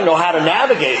 So I don't know how to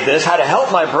navigate this, how to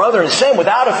help my brother in sin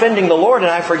without offending the Lord,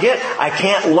 and I forget I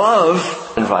can't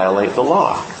love and violate the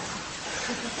law.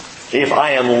 If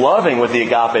I am loving with the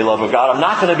agape love of God, I'm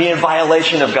not going to be in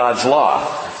violation of God's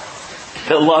law.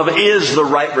 That love is the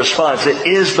right response. It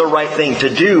is the right thing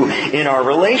to do in our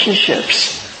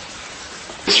relationships.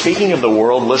 Speaking of the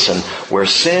world, listen, where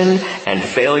sin and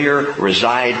failure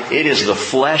reside, it is the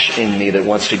flesh in me that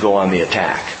wants to go on the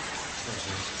attack.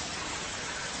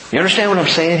 You understand what I'm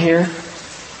saying here?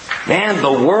 Man,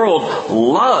 the world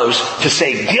loves to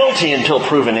say guilty until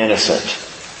proven innocent.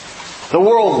 The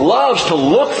world loves to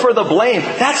look for the blame.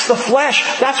 That's the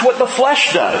flesh. That's what the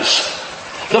flesh does.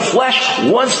 The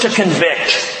flesh wants to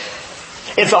convict.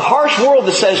 It's a harsh world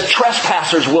that says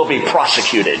trespassers will be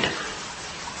prosecuted.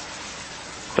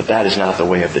 But that is not the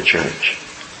way of the church.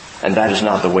 And that is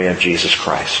not the way of Jesus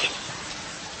Christ.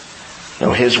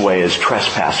 No, His way is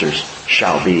trespassers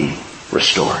shall be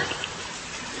restored.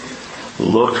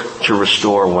 Look to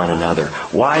restore one another.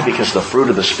 Why? Because the fruit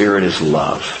of the Spirit is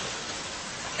love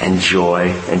and joy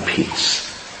and peace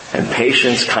and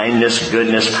patience, kindness,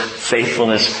 goodness,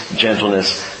 faithfulness,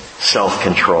 gentleness,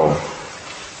 self-control.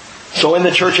 So in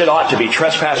the church it ought to be.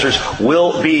 Trespassers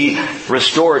will be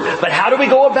restored. But how do we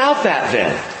go about that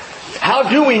then? How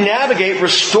do we navigate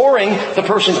restoring the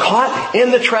person caught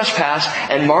in the trespass?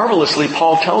 And marvelously,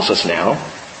 Paul tells us now,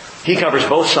 he covers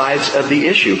both sides of the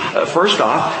issue. First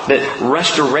off, that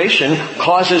restoration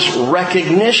causes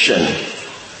recognition.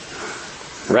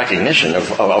 Recognition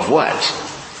of what?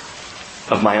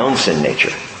 of my own sin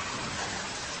nature.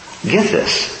 Get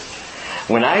this.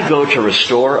 When I go to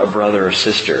restore a brother or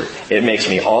sister, it makes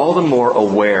me all the more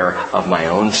aware of my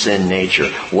own sin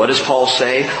nature. What does Paul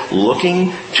say?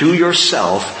 Looking to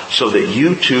yourself so that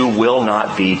you too will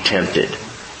not be tempted.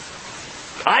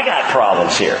 I got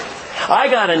problems here. I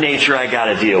got a nature I got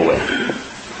to deal with.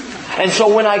 And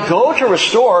so when I go to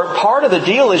restore, part of the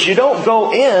deal is you don't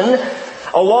go in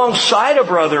alongside a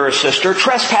brother or sister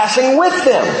trespassing with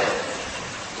them.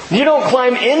 You don't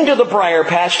climb into the briar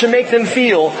patch to make them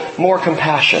feel more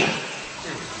compassion.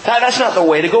 That's not the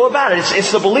way to go about it.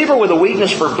 It's the believer with a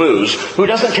weakness for booze who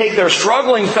doesn't take their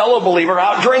struggling fellow believer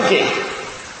out drinking.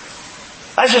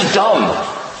 That's just dumb.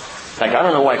 Like, I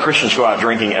don't know why Christians go out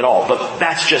drinking at all, but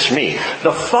that's just me.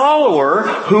 The follower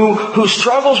who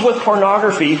struggles with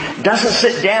pornography doesn't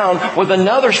sit down with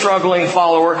another struggling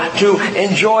follower to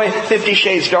enjoy 50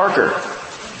 Shades Darker,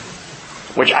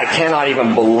 which I cannot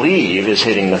even believe is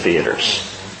hitting the theaters.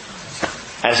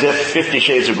 As if 50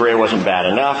 Shades of Grey wasn't bad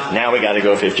enough, now we got to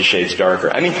go 50 Shades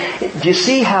Darker. I mean, do you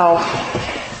see how,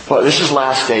 well, this is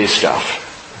last day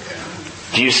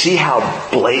stuff. Do you see how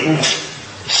blatant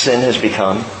sin has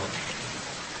become?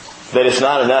 That it's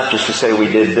not enough just to say we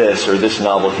did this, or this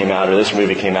novel came out, or this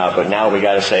movie came out, but now we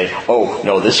got to say, oh,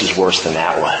 no, this is worse than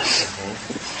that was.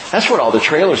 That's what all the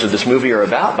trailers of this movie are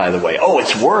about, by the way. Oh,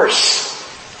 it's worse.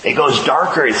 It goes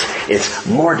darker. It's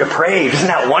more depraved. Isn't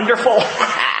that wonderful?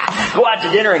 Go out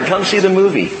to dinner and come see the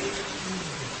movie.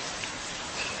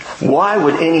 Why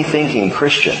would any thinking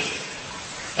Christian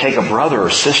take a brother or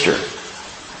sister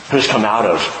who's come out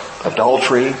of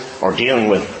adultery or dealing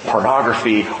with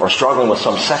pornography or struggling with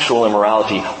some sexual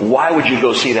immorality? Why would you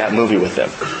go see that movie with them?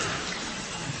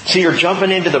 See, you're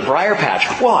jumping into the briar patch.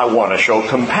 Well, I want to show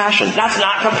compassion. That's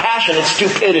not compassion. It's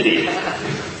stupidity.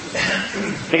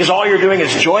 Because all you're doing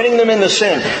is joining them in the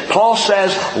sin. Paul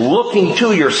says, looking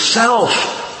to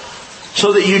yourself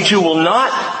so that you too will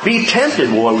not be tempted.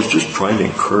 Well, I was just trying to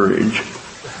encourage.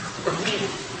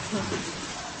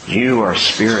 You are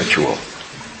spiritual.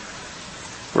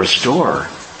 Restore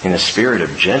in a spirit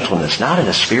of gentleness, not in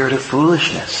a spirit of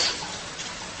foolishness.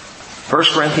 1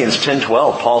 Corinthians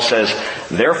 10:12, Paul says,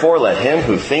 therefore let him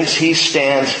who thinks he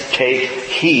stands take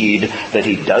heed that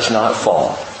he does not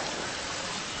fall.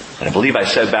 And I believe I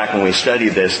said back when we studied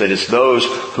this that it's those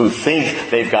who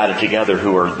think they've got it together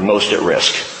who are most at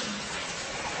risk.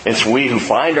 It's we who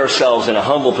find ourselves in a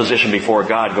humble position before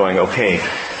God going, okay,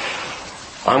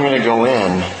 I'm going to go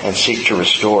in and seek to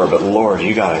restore, but Lord,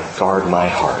 you got to guard my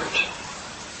heart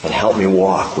and help me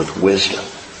walk with wisdom.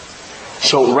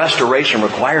 So restoration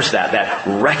requires that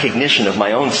recognition of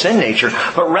my own sin nature,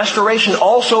 but restoration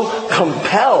also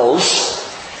compels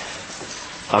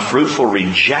a fruitful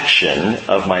rejection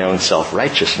of my own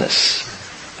self-righteousness.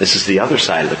 This is the other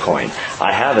side of the coin.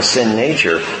 I have a sin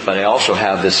nature, but I also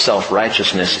have this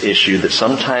self-righteousness issue that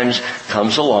sometimes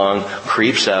comes along,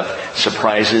 creeps up,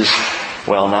 surprises,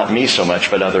 well, not me so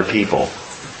much, but other people.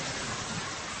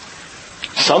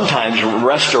 Sometimes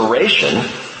restoration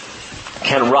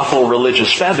can ruffle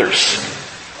religious feathers.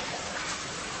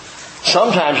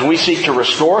 Sometimes we seek to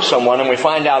restore someone and we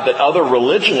find out that other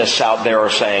religionists out there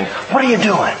are saying, what are you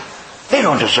doing? They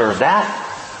don't deserve that.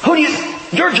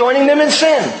 You're joining them in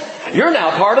sin. You're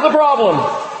now part of the problem.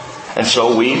 And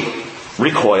so we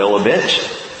recoil a bit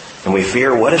and we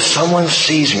fear, what if someone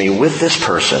sees me with this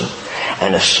person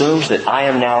and assumes that I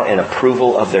am now in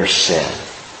approval of their sin?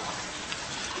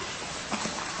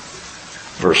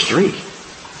 Verse 3.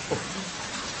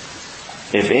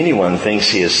 If anyone thinks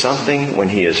he is something when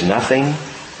he is nothing,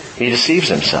 he deceives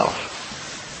himself.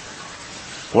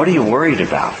 What are you worried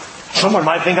about? Someone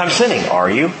might think I'm sinning. Are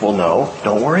you? Well, no.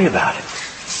 Don't worry about it.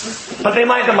 But they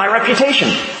might, my reputation.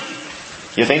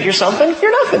 You think you're something?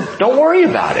 You're nothing. Don't worry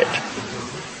about it.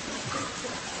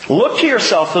 Look to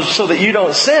yourself so that you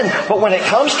don't sin. But when it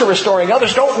comes to restoring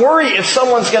others, don't worry if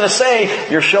someone's going to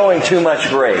say you're showing too much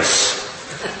grace.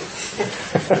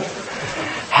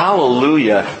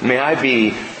 Hallelujah. May I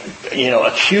be,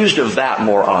 accused of that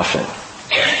more often.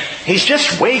 He's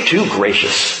just way too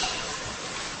gracious.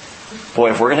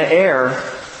 Boy, if we're going to err,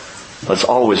 let's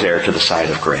always err to the side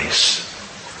of grace.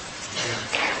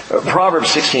 Proverbs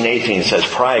 16:18 says,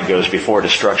 pride goes before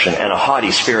destruction and a haughty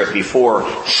spirit before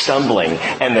stumbling.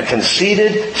 And the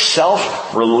conceited,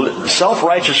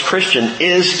 self-righteous Christian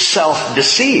is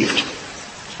self-deceived.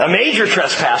 A major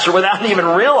trespasser without even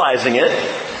realizing it.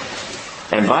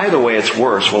 And by the way, it's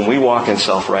worse. When we walk in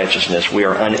self-righteousness, we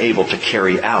are unable to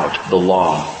carry out the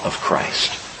law of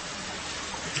Christ.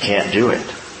 Can't do it.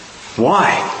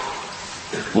 Why?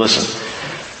 Listen,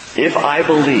 if I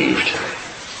believed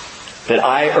that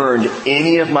I earned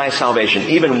any of my salvation,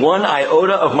 even 1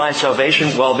 iota of my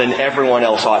salvation, well, then everyone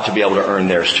else ought to be able to earn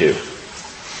theirs too.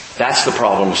 That's the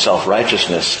problem of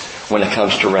self-righteousness when it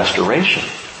comes to restoration.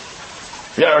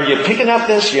 Are you picking up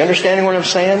this? You understanding what I'm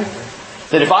saying?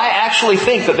 That if I actually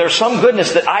think that there's some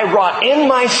goodness that I wrought in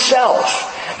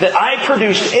myself, that I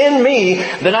produced in me,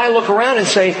 then I look around and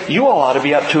say, you all ought to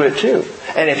be up to it too.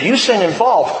 And if you sin and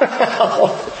fall,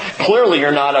 clearly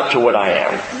you're not up to what I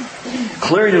am.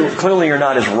 Clearly you're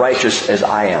not as righteous as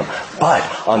I am.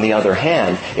 But, on the other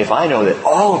hand, if I know that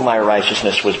all of my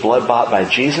righteousness was blood-bought by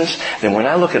Jesus, then when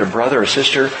I look at a brother or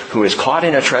sister who is caught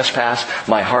in a trespass,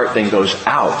 my heart then goes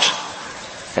out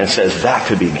and says, that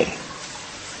could be me.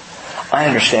 I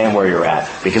understand where you're at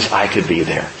because I could be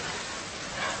there.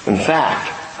 In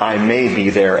fact, I may be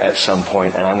there at some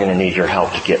point and I'm going to need your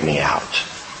help to get me out.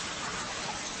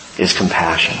 Is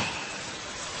compassion.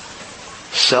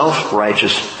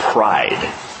 Self-righteous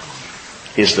pride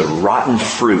is the rotten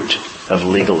fruit of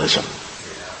legalism.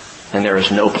 And there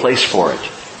is no place for it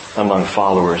among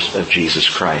followers of Jesus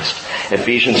Christ.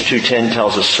 Ephesians 2:10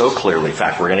 tells us so clearly. In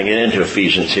fact, we're going to get into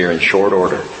Ephesians here in short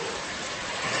order.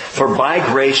 For by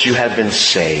grace you have been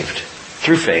saved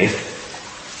through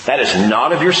faith. That is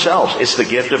not of yourselves. It's the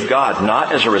gift of God,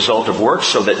 not as a result of works,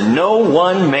 so that no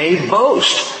one may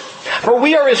boast. For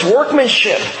we are His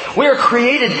workmanship. We are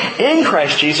created in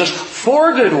Christ Jesus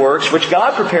for good works, which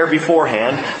God prepared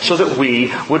beforehand so that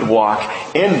we would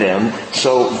walk in them.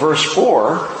 So verse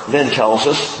 4 then tells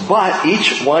us, but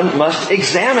each one must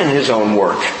examine his own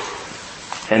work.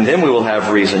 And then we will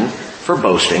have reason for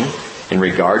boasting in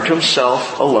regard to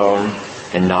himself alone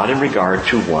and not in regard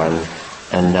to one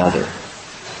another.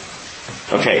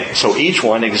 Okay, so each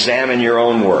one examine your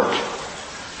own work.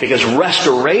 Because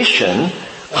restoration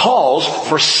calls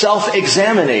for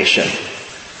self-examination.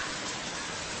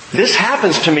 This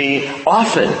happens to me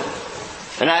often.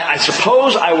 And I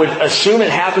suppose I would assume it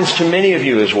happens to many of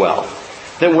you as well.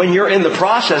 That when you're in the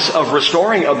process of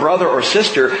restoring a brother or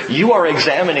sister, you are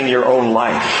examining your own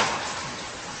life.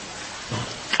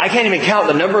 I can't even count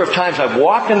the number of times I've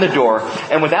walked in the door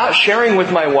and without sharing with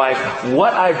my wife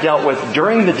what I've dealt with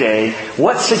during the day,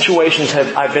 what situations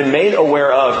I've been made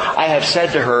aware of, I have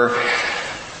said to her,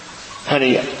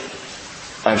 honey,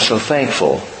 I'm so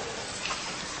thankful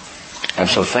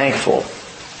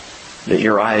that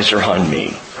your eyes are on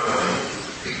me.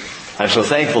 I'm so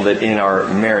thankful that in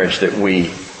our marriage that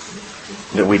we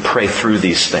pray through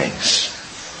these things.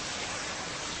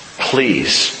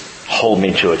 Please hold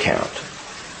me to account.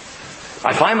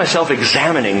 I find myself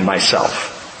examining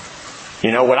myself.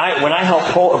 You know, when I help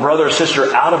pull a brother or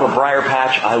sister out of a briar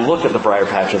patch, I look at the briar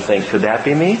patch and think, could that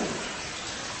be me?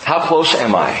 How close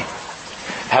am I?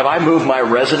 Have I moved my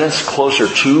residence closer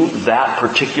to that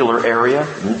particular area?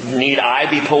 Need I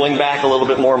be pulling back a little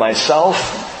bit more myself?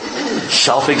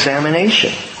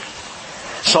 Self-examination.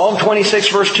 Psalm 26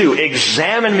 verse 2,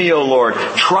 examine me, O Lord,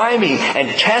 try me and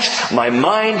test my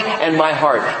mind and my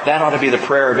heart. That ought to be the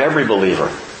prayer of every believer.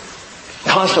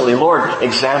 Constantly, Lord,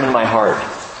 examine my heart.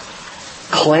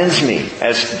 Cleanse me,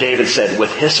 as David said,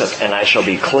 with hyssop and I shall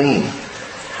be clean.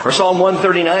 Or Psalm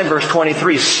 139 verse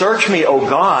 23, search me, O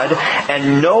God,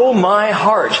 and know my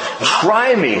heart.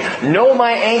 Try me, know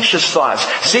my anxious thoughts.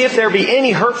 See if there be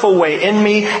any hurtful way in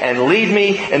me and lead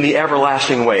me in the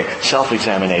everlasting way.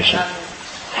 Self-examination.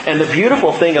 And the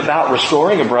beautiful thing about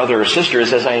restoring a brother or sister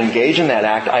is as I engage in that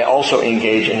act, I also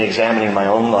engage in examining my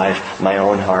own life, my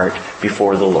own heart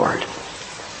before the Lord.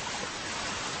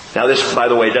 Now this, by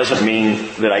the way, doesn't mean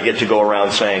that I get to go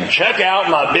around saying, check out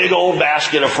my big old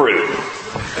basket of fruit.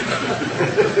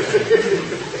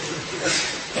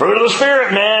 Fruit of the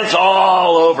Spirit, man, it's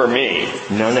all over me.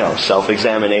 No.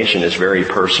 Self-examination is very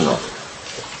personal.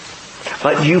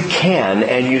 But you can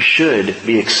and you should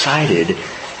be excited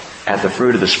at the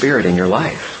fruit of the Spirit in your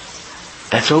life.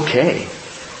 That's okay. In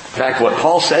fact, what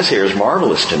Paul says here is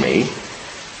marvelous to me.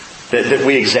 That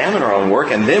we examine our own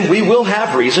work, and then we will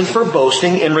have reason for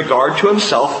boasting in regard to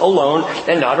himself alone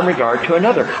and not in regard to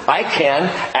another. I can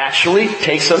actually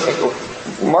take some,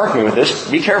 mark me with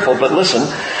this, be careful, but listen,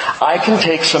 I can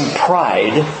take some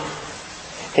pride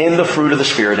in the fruit of the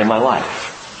Spirit in my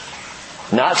life.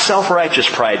 Not self-righteous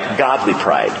pride, godly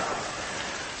pride.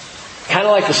 Kind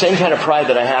of like the same kind of pride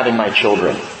that I have in my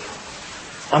children.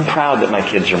 I'm proud that my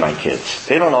kids are my kids.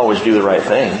 They don't always do the right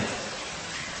thing.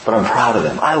 But I'm proud of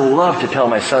them. I love to tell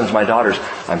my sons, my daughters,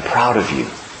 I'm proud of you.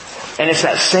 And it's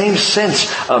that same sense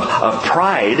of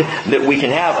pride that we can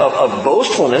have, of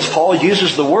boastfulness. Paul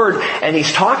uses the word, and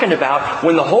he's talking about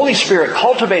when the Holy Spirit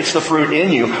cultivates the fruit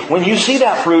in you, when you see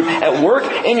that fruit at work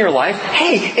in your life,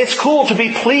 hey, it's cool to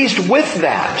be pleased with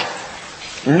that.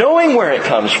 knowing where it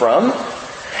comes from,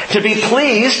 to be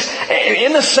pleased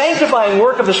in the sanctifying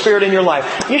work of the Spirit in your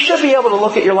life. You should be able to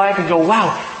look at your life and go,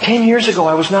 wow, 10 years ago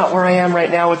I was not where I am right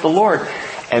now with the Lord.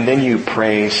 And then you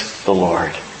praise the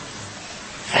Lord.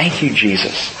 Thank you,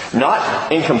 Jesus.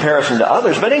 Not in comparison to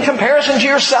others, but in comparison to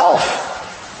yourself.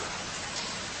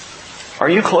 Are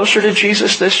you closer to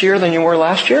Jesus this year than you were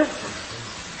last year?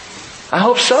 I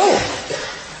hope so.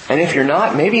 And if you're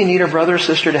not, maybe you need a brother or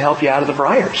sister to help you out of the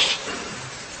briars.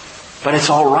 But it's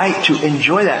all right to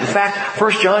enjoy that. In fact,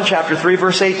 1 John chapter 3,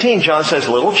 verse 18, John says,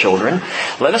 little children,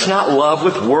 let us not love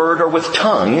with word or with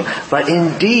tongue, but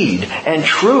in deed and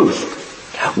truth.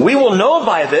 We will know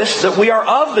by this that we are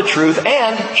of the truth,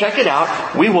 and, check it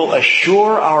out, we will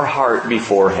assure our heart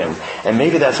before Him. And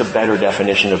maybe that's a better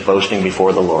definition of boasting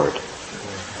before the Lord.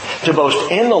 To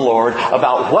boast in the Lord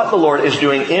about what the Lord is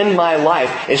doing in my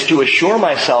life is to assure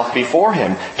myself before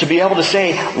Him. To be able to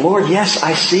say, Lord, yes,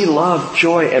 I see love,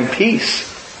 joy, and peace.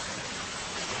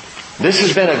 This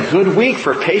has been a good week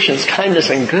for patience,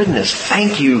 kindness, and goodness.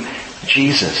 Thank you,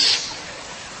 Jesus.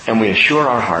 And we assure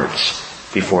our hearts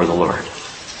before the Lord.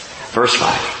 Verse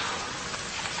 5.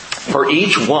 For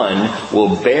each one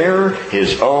will bear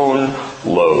his own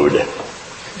load.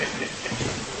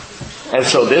 And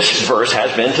so this verse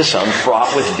has been to some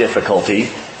fraught with difficulty,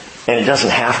 and it doesn't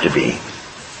have to be.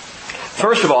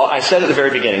 First of all, I said at the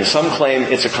very beginning, some claim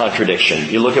it's a contradiction.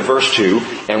 You look at verse 2,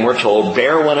 and we're told,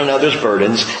 bear one another's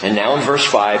burdens, and now in verse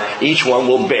 5, each one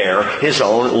will bear his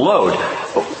own load.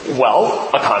 Well,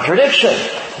 a contradiction.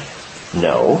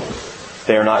 No,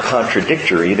 they are not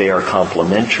contradictory, they are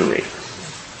complementary.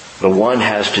 The one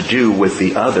has to do with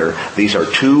the other. These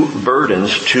are two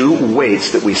burdens, two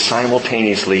weights that we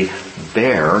simultaneously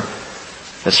bear,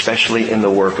 especially in the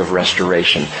work of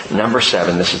restoration. Number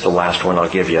 7, this is the last one I'll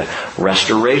give you.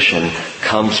 Restoration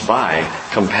comes by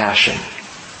compassion.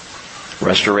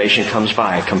 Restoration comes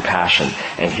by compassion.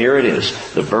 And here it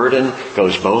is. The burden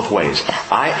goes both ways.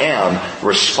 I am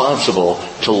responsible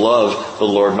to love the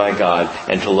Lord my God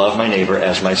and to love my neighbor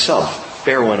as myself.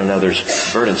 Bear one another's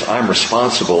burdens. I'm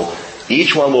responsible.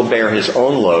 Each one will bear his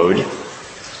own load.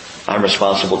 I'm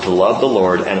responsible to love the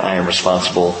Lord, and I am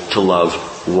responsible to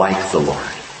love like the Lord.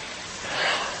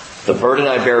 The burden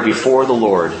I bear before the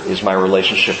Lord is my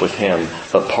relationship with Him,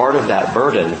 but part of that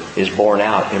burden is borne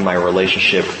out in my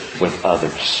relationship with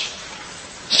others.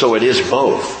 So it is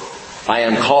both. I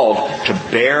am called to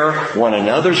bear one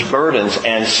another's burdens,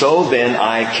 and so then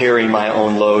I carry my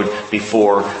own load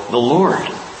before the Lord.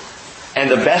 And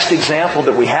the best example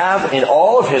that we have in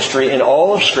all of history, in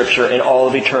all of Scripture, in all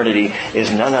of eternity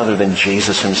is none other than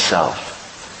Jesus Himself.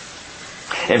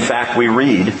 In fact, we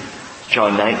read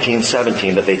John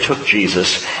 19:17 that they took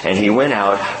Jesus and He went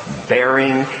out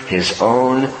bearing His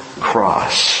own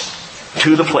cross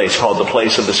to the place called the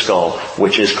place of the skull,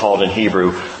 which is called in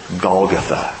Hebrew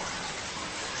Golgotha.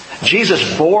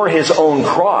 Jesus bore His own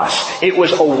cross. It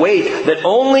was a weight that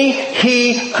only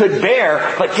He could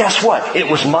bear. But guess what? It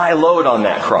was my load on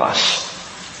that cross.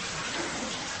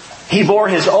 He bore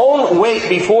His own weight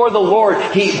before the Lord.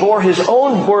 He bore His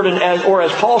own burden,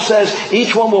 as Paul says,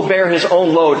 each one will bear his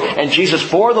own load. And Jesus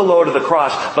bore the load of the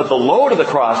cross, but the load of the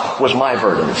cross was my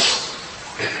burdens.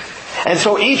 And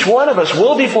so each one of us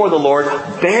will before the Lord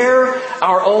bear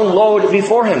our own load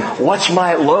before Him. What's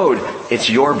my load? It's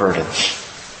your burdens.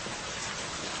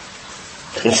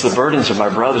 It's the burdens of my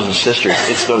brothers and sisters.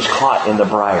 It's those caught in the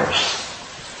briars.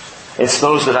 It's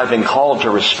those that I've been called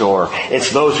to restore.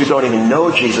 It's those who don't even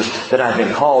know Jesus that I've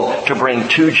been called to bring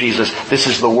to Jesus. This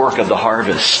is the work of the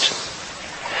harvest.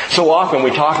 So often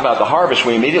we talk about the harvest,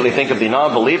 we immediately think of the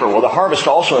non-believer. Well, the harvest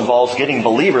also involves getting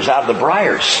believers out of the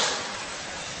briars.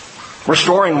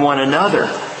 Restoring one another.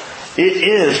 It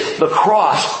is the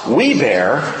cross we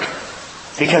bear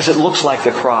because it looks like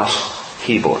the cross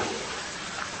He bore.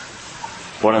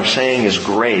 What I'm saying is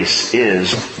grace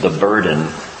is the burden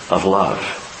of love.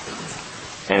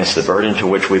 And it's the burden to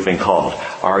which we've been called.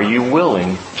 Are you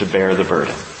willing to bear the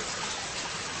burden?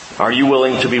 Are you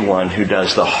willing to be one who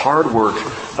does the hard work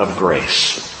of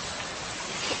grace?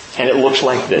 And it looks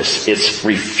like this. It's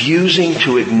refusing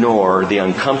to ignore the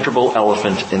uncomfortable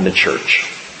elephant in the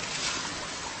church.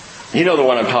 You know the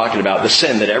one I'm talking about, the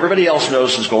sin that everybody else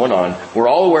knows is going on. We're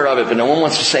all aware of it, but no one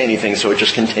wants to say anything, so it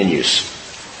just continues.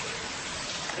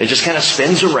 It just kind of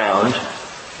spins around,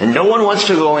 and no one wants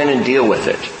to go in and deal with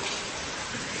it.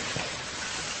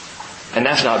 And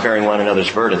that's not bearing one another's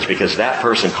burdens, because that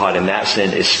person caught in that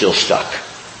sin is still stuck.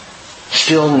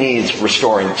 Still needs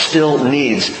restoring. Still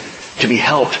needs to be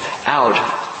helped out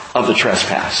of the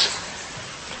trespass.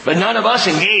 But none of us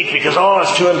engage because,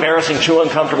 it's too embarrassing, too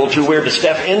uncomfortable, too weird to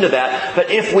step into that.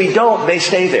 But if we don't, they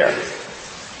stay there.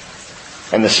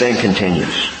 And the same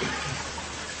continues.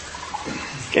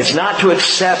 It's not to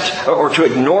accept or to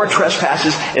ignore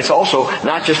trespasses. It's also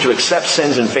not just to accept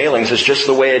sins and failings. It's just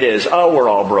the way it is. Oh, we're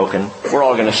all broken. We're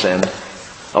all going to sin.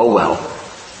 Oh well,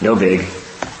 no big.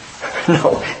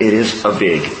 No, it is a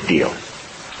big deal.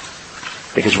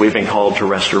 Because we've been called to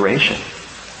restoration.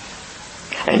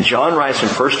 And John writes in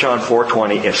 1 John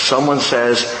 4:20, if someone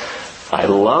says, I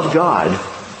love God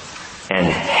and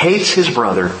hates his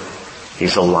brother,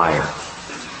 he's a liar.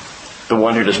 The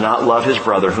one who does not love his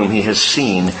brother whom he has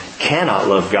seen cannot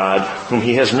love God whom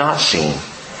he has not seen.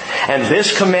 And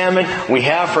this commandment we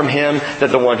have from him, that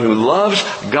the one who loves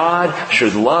God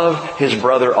should love his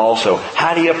brother also.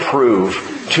 How do you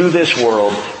prove to this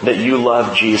world that you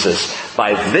love Jesus?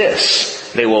 By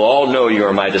this, they will all know you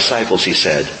are my disciples, he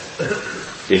said,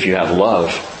 if you have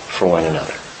love for one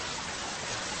another.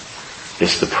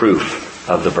 It's the proof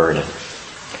of the burden.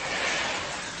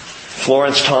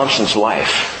 Florence Thompson's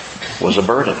life was a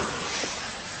burden.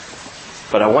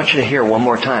 But I want you to hear one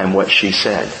more time what she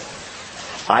said.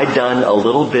 I done a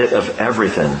little bit of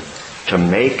everything to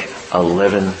make a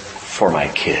living for my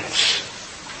kids.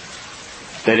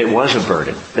 That it was a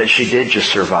burden, that she did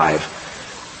just survive.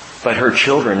 But her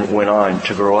children went on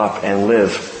to grow up and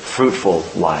live fruitful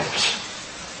lives.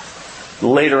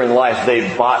 Later in life,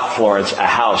 they bought Florence a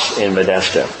house in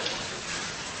Modesto.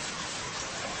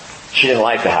 She didn't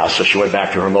like the house, so she went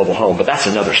back to her mobile home, but that's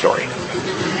another story.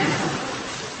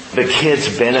 The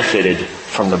kids benefited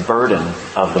from the burden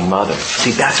of the mother.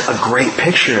 See, that's a great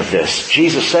picture of this.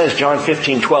 Jesus says, John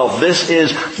 15:12, this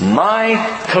is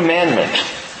my commandment,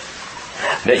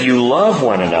 that you love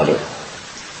one another.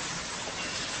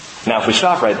 Now, if we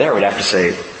stop right there, we'd have to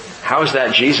say, how is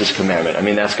that Jesus' commandment? I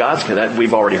mean, that's God's commandment.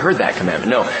 We've already heard that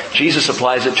commandment. No, Jesus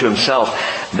applies it to himself,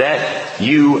 that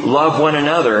you love one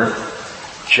another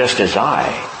just as I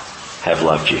have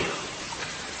loved you,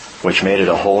 which made it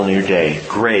a whole new day.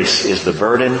 Grace is the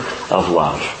burden of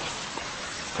love.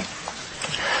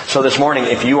 So this morning,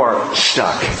 if you are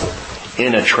stuck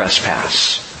in a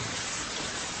trespass,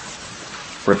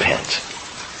 repent.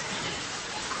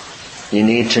 You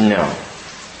need to know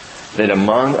that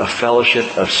among a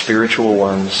fellowship of spiritual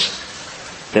ones,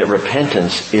 that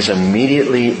repentance is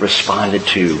immediately responded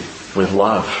to with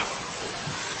love,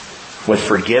 with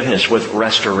forgiveness, with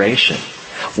restoration.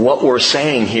 What we're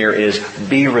saying here is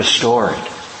be restored.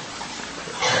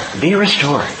 Be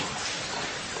restored.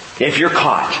 If you're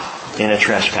caught in a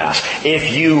trespass,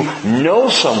 if you know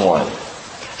someone,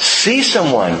 see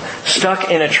someone stuck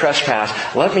in a trespass,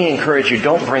 let me encourage you,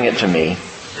 don't bring it to me.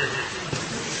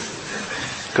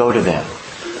 Go to them.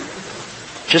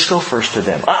 Just go first to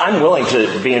them. I'm willing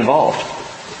to be involved.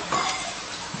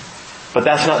 But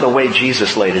that's not the way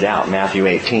Jesus laid it out. Matthew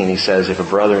 18, he says, if a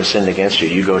brother has sinned against you,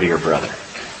 you go to your brother.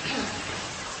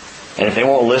 And if they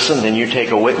won't listen, then you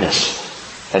take a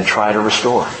witness and try to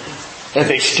restore. And if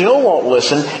they still won't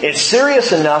listen, it's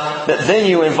serious enough that then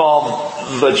you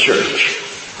involve the church.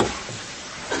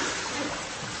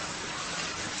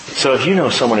 So if you know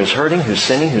someone who's hurting, who's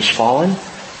sinning, who's fallen,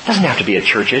 it doesn't have to be a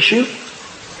church issue.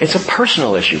 It's a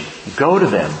personal issue. Go to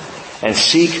them and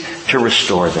seek to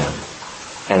restore them,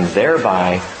 and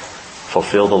thereby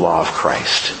fulfill the law of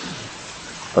Christ.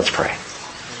 Let's pray.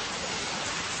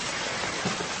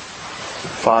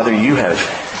 Father, you have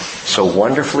so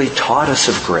wonderfully taught us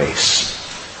of grace.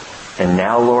 And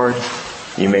now, Lord,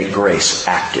 you make grace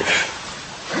active.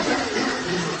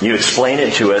 You explain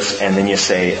it to us, and then you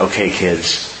say, okay,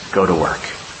 kids, go to work.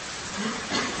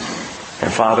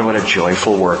 And Father, what a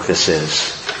joyful work this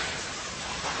is.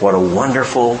 What a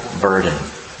wonderful burden.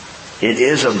 It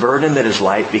is a burden that is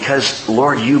light because,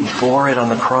 Lord, you bore it on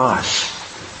the cross.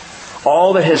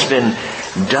 All that has been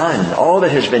done, all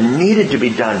that has been needed to be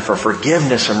done for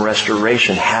forgiveness and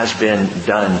restoration has been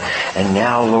done. And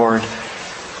now, Lord,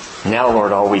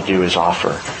 all we do is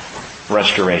offer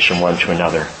restoration one to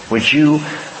another. Would you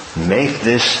make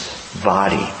this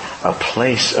body a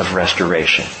place of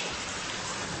restoration?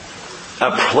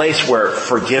 A place where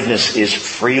forgiveness is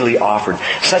freely offered,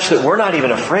 such that we're not even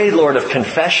afraid, Lord, of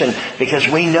confession, because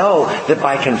we know that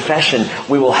by confession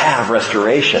we will have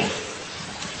restoration.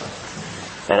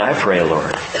 And I pray,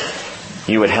 Lord,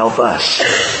 you would help us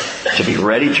to be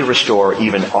ready to restore,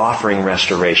 even offering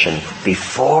restoration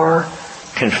before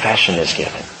confession is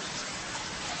given.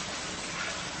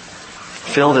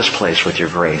 Fill this place with your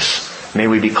grace. May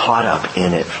we be caught up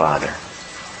in it, Father,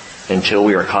 until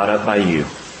we are caught up by you.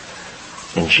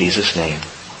 In Jesus' name,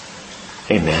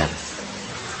 amen.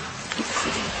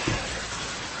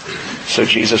 So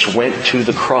Jesus went to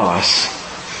the cross,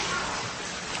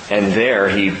 and there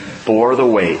he bore the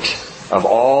weight of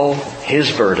all his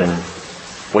burden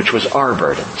which was our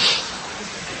burdens.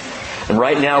 And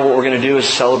right now what we're going to do is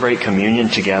celebrate communion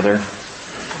together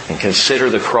and consider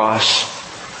the cross.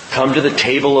 Come to the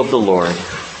table of the Lord.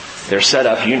 They're set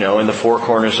up, in the four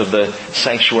corners of the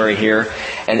sanctuary here.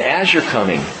 And as you're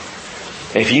coming,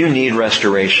 if you need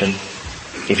restoration,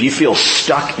 if you feel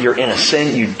stuck, you're in a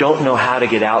sin, you don't know how to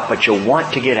get out, but you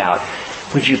want to get out,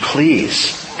 would you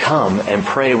please come and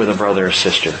pray with a brother or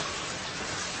sister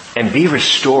and be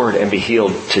restored and be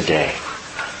healed today.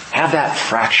 Have that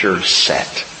fracture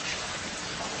set.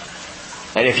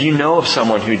 And if you know of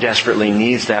someone who desperately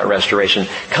needs that restoration,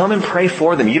 come and pray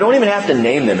for them. You don't even have to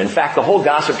name them. In fact, the whole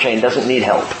gossip chain doesn't need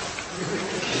help.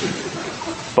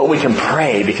 But we can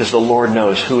pray because the Lord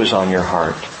knows who is on your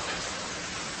heart.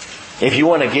 If you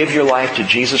want to give your life to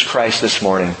Jesus Christ this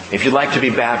morning, if you'd like to be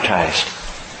baptized,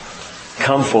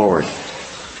 come forward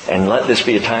and let this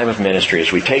be a time of ministry.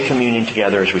 As we take communion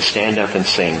together, as we stand up and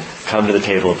sing, come to the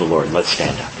table of the Lord. Let's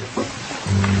stand up.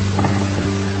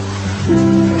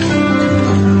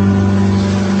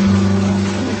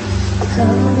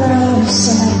 Come around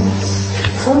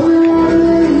silence from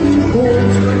wherever you've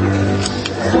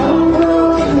been. Come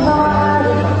broken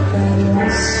hearted and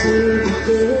let's see the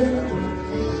day.